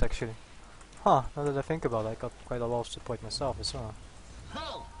 2 ganks actually. Huh, now that I think about it, I got quite a lot of support myself as well.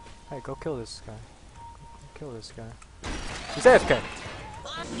 Ho. Hey, go kill this guy. Go kill this guy. He's AFK!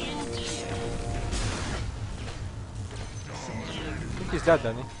 I think he's dead,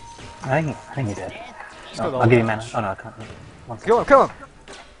 Danny. I think he's dead. Still I'll give you mana. Oh no, I can't. One second. Kill him, kill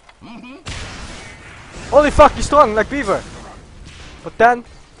him! Holy fuck, he's strong like Beaver! But then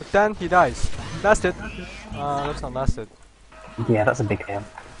he dies. Last it. That's not last it. Yeah, that's a big KO.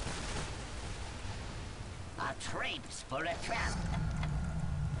 A traps for a trap.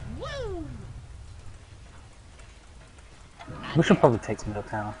 Woo! We should probably take some middle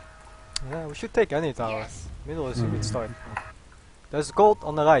tower. Yeah, we should take any tower. Yes. Middle is a good start. There's gold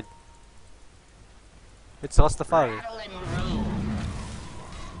on the right. It's Rastafari. Rattle and roll.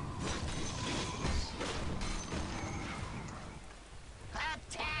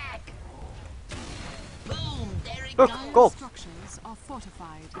 Attack! Boom! There it Look, goes. gold! Structures are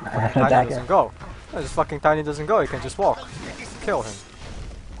fortified. I have no Tiny dagger. doesn't go. No, this fucking Tiny doesn't go, he can just walk. Kill him.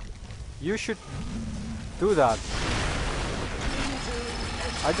 You should do that.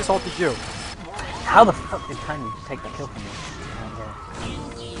 I just ulted you. How the fuck did Tiny take that kill from me?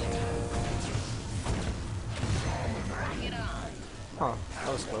 Huh,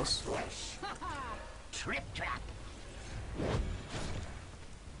 that was close. Trip trap.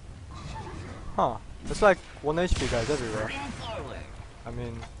 Huh, there's like 1 HP guys everywhere. Bring forward. I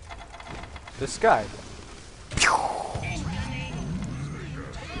mean, this guy.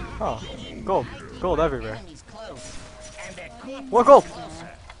 Huh, gold. Gold everywhere. Enemies close. And they're quick. More gold!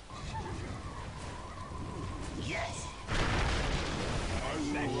 Yes.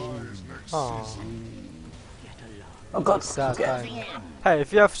 Oh, Oh god, sad okay. time. Hey,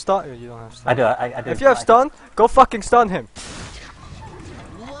 if you have stun, you don't have stun. I do, I do. If you have stun, go fucking stun him.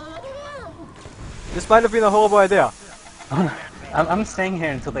 This might have been a horrible idea. I'm staying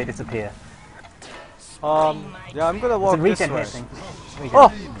here until they disappear. Yeah, I'm gonna There's a walk this regen way. here thing. Regen.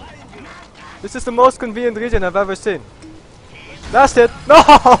 Oh! This is the most convenient region I've ever seen. That's it! No!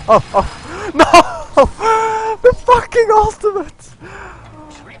 No! The fucking ultimate!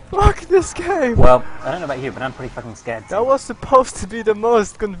 Fuck this game! Well, I don't know about you, but I'm pretty fucking scared. That was supposed to be the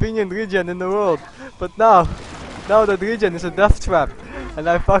most convenient region in the world. But now that region is a death trap. And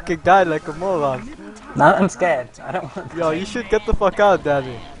I fucking died like a moron. No, I'm scared. I don't want. Yo, you should get the fuck out,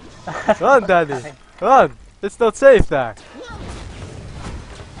 Daddy. Run, Daddy! Run! It's not safe there!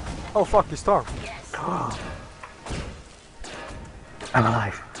 Oh fuck, he's strong. I'm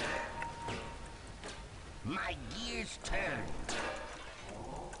alive. My gears turn.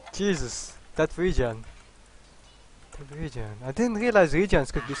 Jesus, that regen. That regen. I didn't realize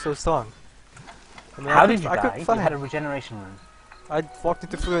regens could be so strong. I mean, How did you I die? could You find. had a regeneration room. I walked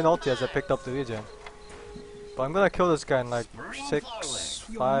into through an ulti as I picked up the regen. But I'm gonna kill this guy in like 6,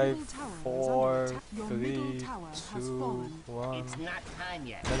 5, 4, 3, 2, 1. It's not time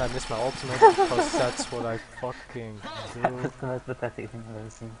yet. Then I missed my ultimate because that's what I fucking do. That's the most pathetic thing I've ever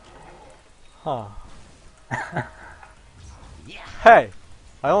seen. Huh. Yeah. Hey!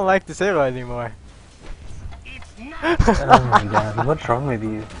 I don't like this hero anymore. It's not. Oh my god, what's wrong with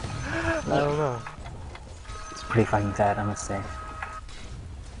you? I don't know. It's pretty fucking sad, I must say.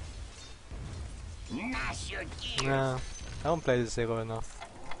 Mash your gears. Nah, I don't play this hero enough.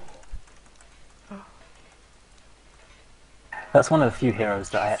 That's one of the few heroes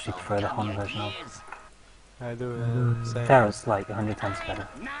that I actually prefer the Honda version of. I do, same. Pharaoh's like 100 times better.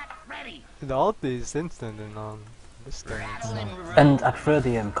 Not ready. The ulti is instant and this thing it's Rattle not. and roll. And I prefer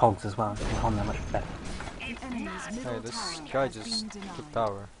the cogs as well. The Honda much better. Enemy's middle Hey, this tower guy has just been took denied.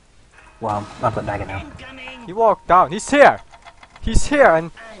 tower. Well, I've got dagger now. Incoming. He walked down. He's here! He's here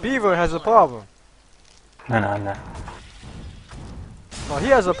and Beaver has a problem. No. Oh, he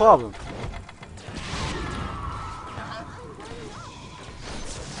has a problem.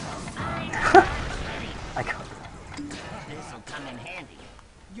 I got This'll come in handy.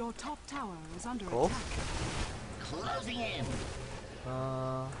 Your top tower is under Cool. attack. Closing in.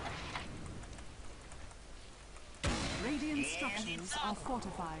 Radiant structures are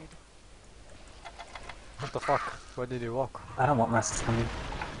fortified. What the fuck? Where did he walk? I don't want masses coming.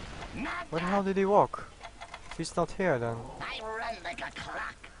 Not Where the hell did he walk? If he's not here then. I run like a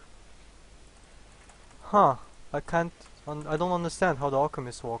clock. Huh. I can't... I don't understand how the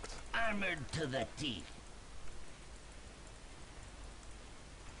alchemist walked. Armored to the teeth.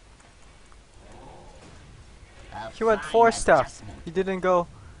 He went 4 staff. He didn't go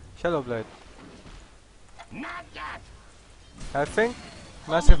Shadow Blade. Not yet. I think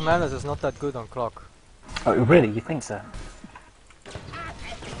Massive Madness is not that good on clock. Oh, really? You think so?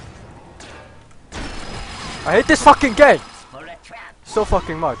 I hate this fucking game For a trap. so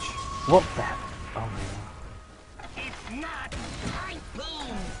fucking much. What the hell? Oh my It's not. I boom.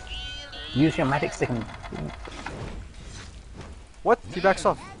 god. Use your magic stick and... What? He backs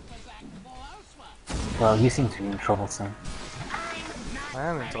off. Well, you seem to be in trouble, so... I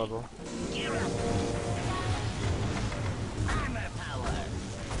am in trouble. Armor power.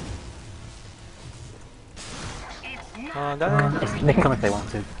 It's not. Danny. They can come if they want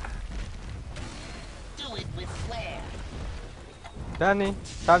to. Do it with flair. Danny,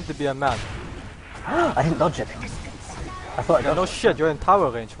 time to be a man. I didn't dodge it. I thought I Yeah, dodged no it. shit, you're in tower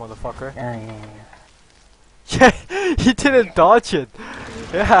range, motherfucker. Yeah. Yeah, he didn't dodge it.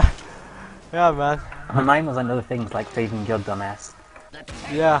 Yeah. Yeah, man. Mine was on other things like saving your dumbass.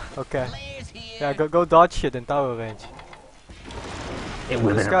 Yeah, okay. Yeah, go dodge shit in tower range. It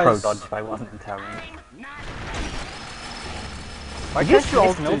would This have been a pro guy's- dodge if I wasn't in tower range. I Guess guess you you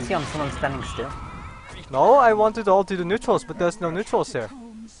ulti ulti. on someone standing still. No, I wanted to ulti the neutrals, but there's no neutrals here.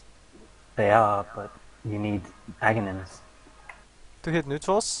 They are, but you need Aghanims. To hit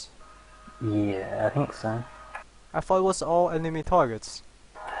neutrals? Yeah, I think so. I thought it was all enemy targets.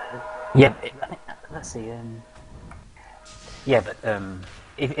 Yeah, let's see. Yeah, but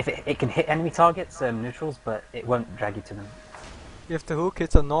if it can hit enemy targets, neutrals, but it won't drag you to them. If the hook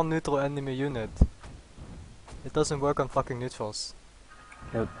hits a non-neutral enemy unit, it doesn't work on fucking neutrals.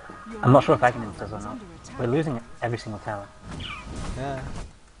 No, I'm not sure if Aghanims does or not. We're losing every single tower. Yeah.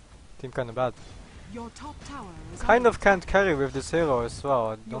 Team kinda bad. Your top tower is Kind under of can't carry with this hero as well, I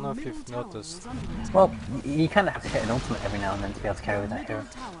Your don't know if middle you've tower noticed. is under attack. Well, you kind of have to hit an ultimate every now and then to be able to carry Your with that hero.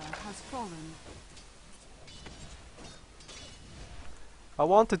 middle tower has fallen. I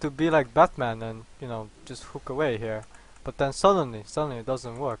wanted to be like Batman and, you know, just hook away here. But then suddenly it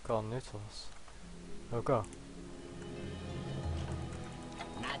doesn't work on neutrals. Oh go.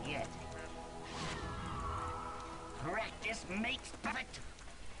 Not yet. Practice makes perfect.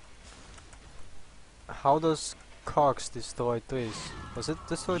 How does Cox destroy trees? Does it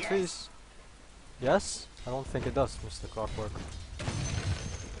destroy Yes. trees? Yes? I don't think it does, Mr. Clockwork.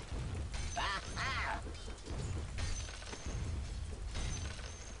 Aha!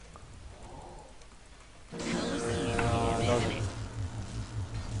 Cozy, isn't it?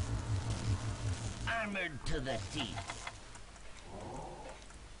 Armored to the teeth.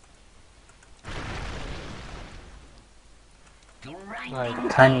 Grinding Like,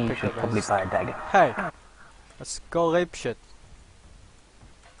 Tiny pick should up probably his- buy a dagger. Hey! Let's go rape shit.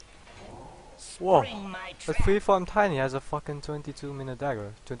 Whoa! spring my But trap. Freeform Tiny has a fucking 22-minute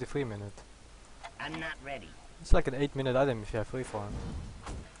dagger. 23-minute. I'm not ready. It's like an 8-minute item if you have Freeform.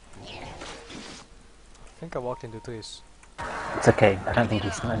 Yeah. I think I walked into trees. It's okay. I don't think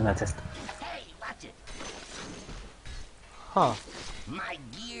he's noticed. Hey, watch it. Huh. My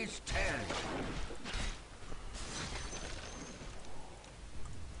gears turn.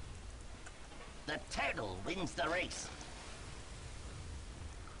 The turtle wins the race.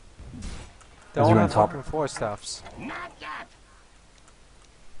 They Is all he on have top? fucking 4 staffs. Not yet.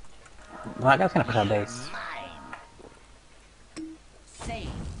 Well, that guy's gonna push our base. Mine. Save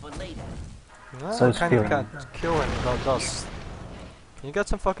for later. No, So I it's kinda feeling. can't kill him without dust. Can you get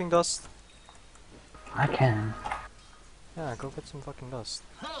some fucking dust? I can. Yeah, go get some fucking dust.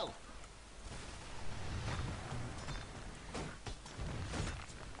 Ho!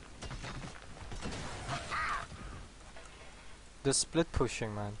 The split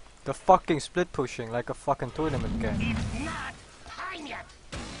pushing, man. The fucking split pushing like a fucking tournament game. It's not time yet.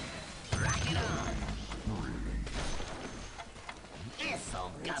 Rock it on.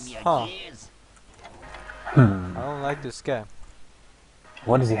 This'll gum your Huh. gears. Hmm. I don't like this game.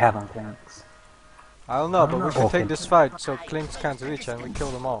 What does he have on Phoenix? I don't know, but we should Okay. take this fight so Clinks can't reach and we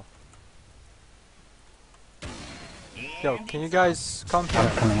kill them all. Yo, can you guys come I'm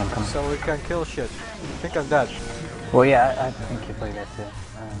here coming, I'm coming. so we can kill shit? I think I'm dead. Well, yeah, I think you're probably there too.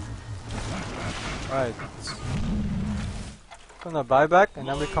 Alright. Gonna buy back and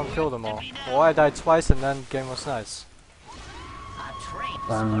then we come kill them all. Or I died twice and then game was nice. A train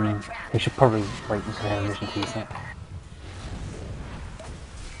for a trap. We should probably wait until they have vision to use it.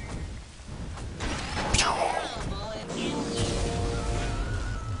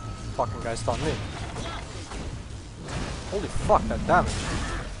 Fucking guy stunned me. Holy fuck, that damage.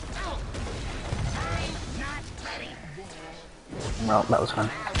 Well, that was fun.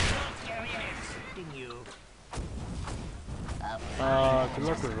 Good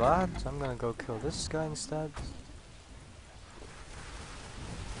luck with that. I'm gonna go kill this guy instead.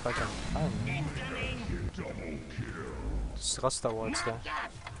 If I can find them. Just Rasta wards there.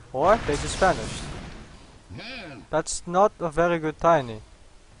 Or they just vanished. That's not a very good tiny.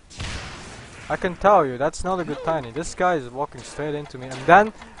 I can tell you, that's not a good tiny. This guy is walking straight into me.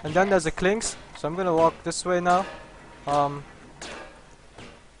 And then there's a Clinks. So I'm gonna walk this way now. Well,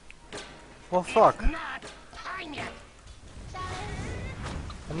 fuck.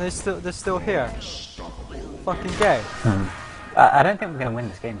 And they're still here. Fucking gay. I don't think we're gonna win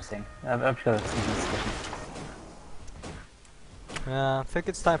this game, Sting. I'm sure it's gonna be sufficient. Yeah, I think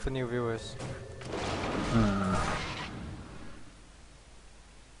it's time for new viewers.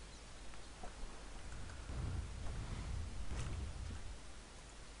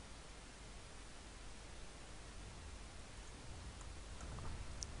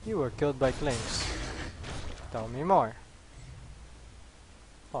 You were killed by Clinks. Tell me more.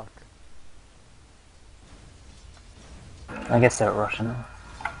 Fuck. I guess they're Russian.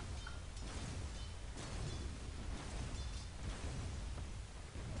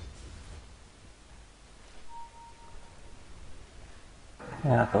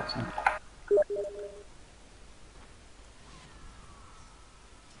 Yeah, I thought so.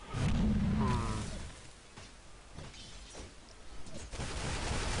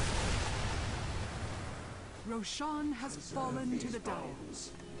 Roshan has fallen to the Dire.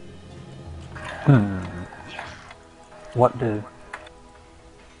 What do?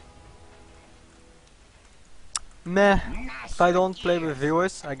 Meh. If I don't play with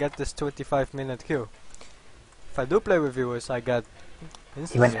viewers, I get this 25-minute queue. If I do play with viewers, I get He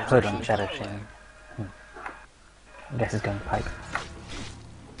instant went queue. hood on Shadow Chain. I guess he's going pipe.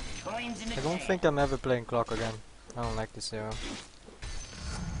 I don't think I'm ever playing clock again. I don't like this hero.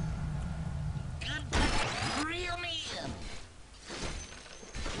 Reel me in.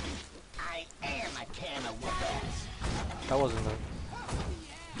 I am a can of whoop-ass. That wasn't a...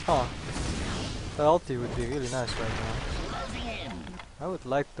 Huh. The ulti would be really nice right now. Closing in. I would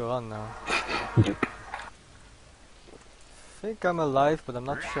like to run now. Yep. I think I'm alive, but I'm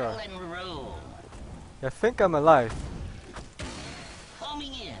not sure. Roll and roll. I think I'm alive.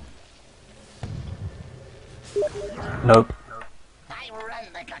 Homing in. Nope. I run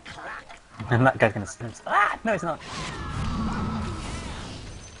like a clock. And that guy's gonna stim. Ah! No, he's not.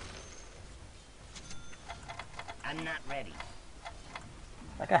 I'm not ready.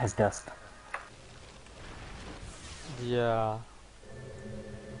 That guy has dust. Yeah.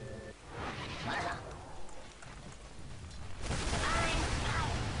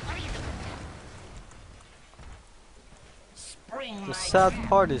 Spring The my sad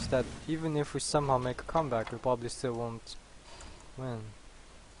part is that even if we somehow make a comeback, we probably still won't win.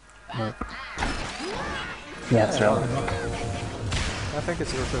 Yeah, that's right. I think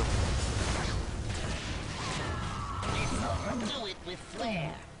it's real too. do it with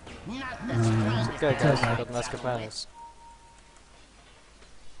flair. Not the strongest. Okay guys, I got Mask of Madness.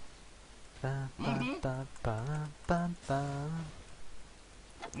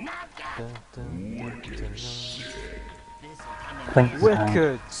 Clinks is behind.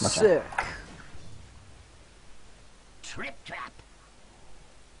 Wicked Watch out. sick. Trip trap.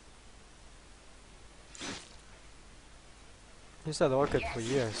 He's had Orchid for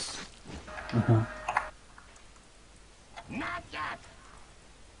years. Not yet.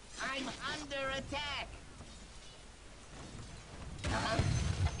 I'm under attack.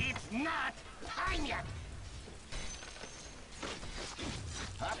 It's not time yet.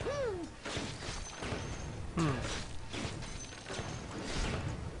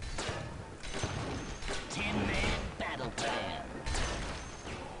 Tin-Man battle plan.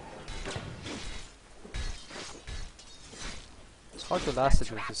 It's hard to last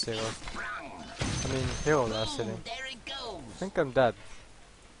it with this hero. Sprung. I mean, hero lasted it. There it goes. I think I'm dead.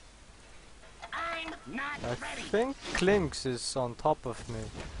 I'm not I ready. think Clinks is on top of me.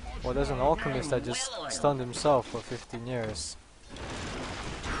 Or there's an alchemist that just stunned himself for 15 years.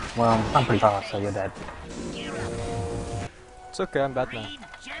 Well, I'm pretty fast, so you're dead. It's okay, I'm Batman.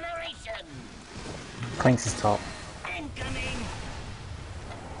 Regeneration. Clinks is top. Incoming.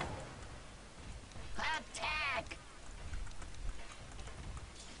 Attack.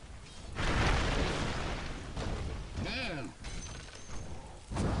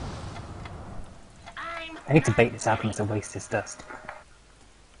 I'm I need to bait this alchemist to waste his dust.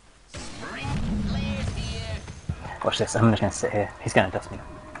 spring flares here. Watch this, I'm just gonna sit here. He's gonna dust me.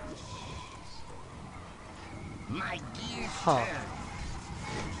 My gears Huh. turn.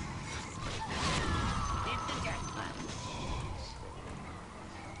 Hit the jackpot.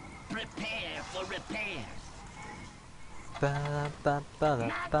 Prepare for repairs. I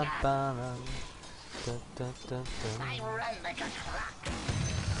run like a clock.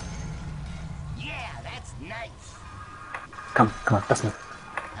 That's nice. Come on, that's me.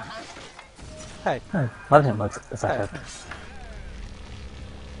 Hey, Oh, well, that didn't work as I Hey.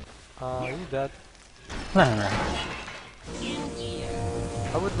 hoped. you dead. No.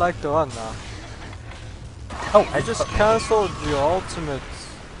 I would like to run now. Oh, I just cancelled your ultimate.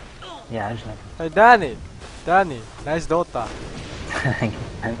 Yeah, I just know. Hey, Danny! Danny, nice Dota.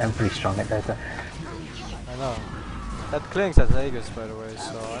 I'm pretty strong at Dota. I know. That clings at Vegas, by the way,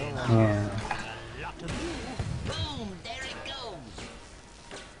 so I don't know. Yeah. Boom, there it goes.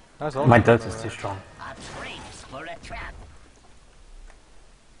 That's My ultimate, by Dota's the too way. strong. A trace for a trap.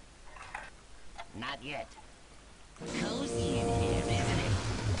 Not yet. Cozy in here, isn't it?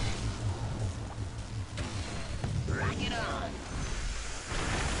 Rock it on.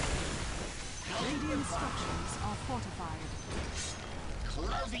 Radiant structures are fortified.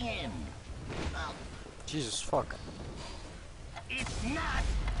 Closing in. Oh, Jesus fuck. it's not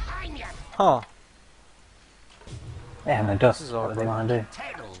time yet. Huh. They have no dust. This is What do they want to do?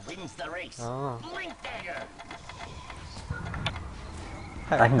 Turtle wins the race. I don't know. Blink dagger.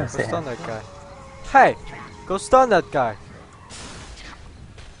 Hey, I can go go sit stun here. that guy. Hey! Go stun that guy!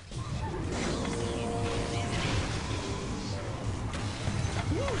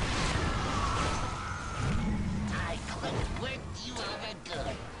 I couldn't work you over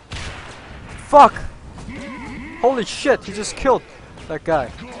good. Fuck! Holy shit, he just killed that guy.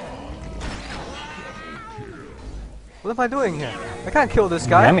 What am I doing here? I can't kill this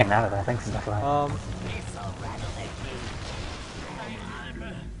Yeah, I'm guy. getting out of there. Thanks, enough like I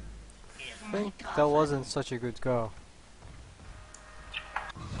think that wasn't such a good go.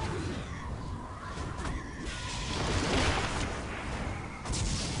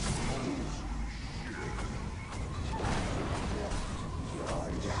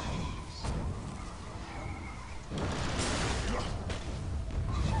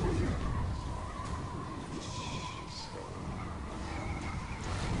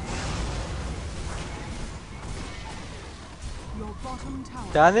 Your bottom tower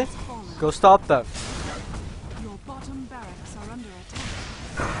Danny, has fallen. go stop them. Your bottom barracks are under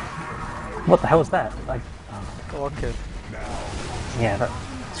attack. What the hell was that? Like, Oh, okay. yeah, that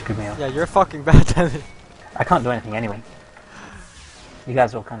screwed me up. Yeah, you're fucking bad, Danny. I can't do anything anyway. You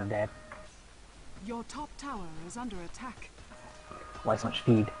guys are all kind of dead. Your top tower is under attack. Why so much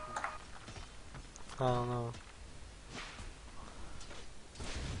speed? I don't know.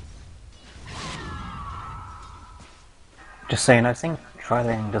 Just so you know, thing,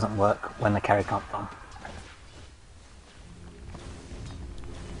 tri-laning doesn't work when the carry can't farm.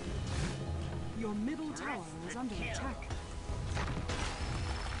 Your middle tower is under attack.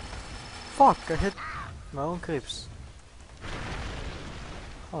 Fuck, I hit my own creeps.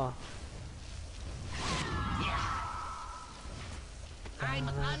 Huh. I'm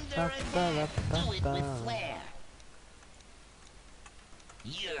under attack. Do it with flair.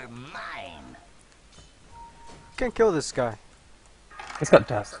 You're mine. Can't kill this guy. He's got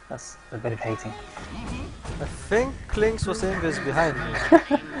dust. That's a bit of hating. I think Klinks was invis behind me.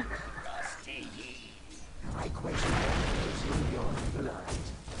 Rusty. I question is in your blood.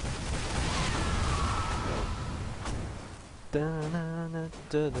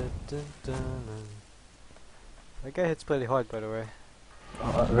 That guy hits pretty hard, by the way.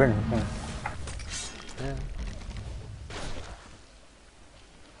 Oh, really? Yeah. Yeah.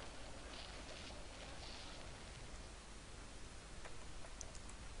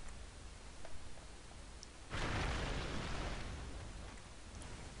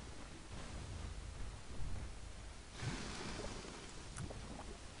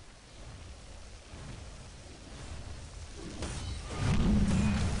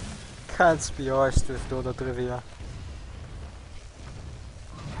 Can't be arsed with Dota trivia.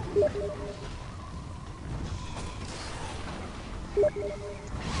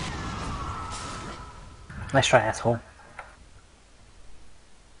 Let's try asshole.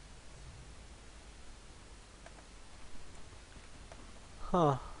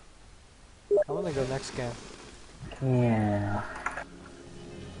 Huh. I wanna go next game. Yeah.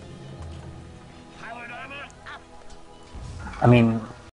 Powered armor up. I mean,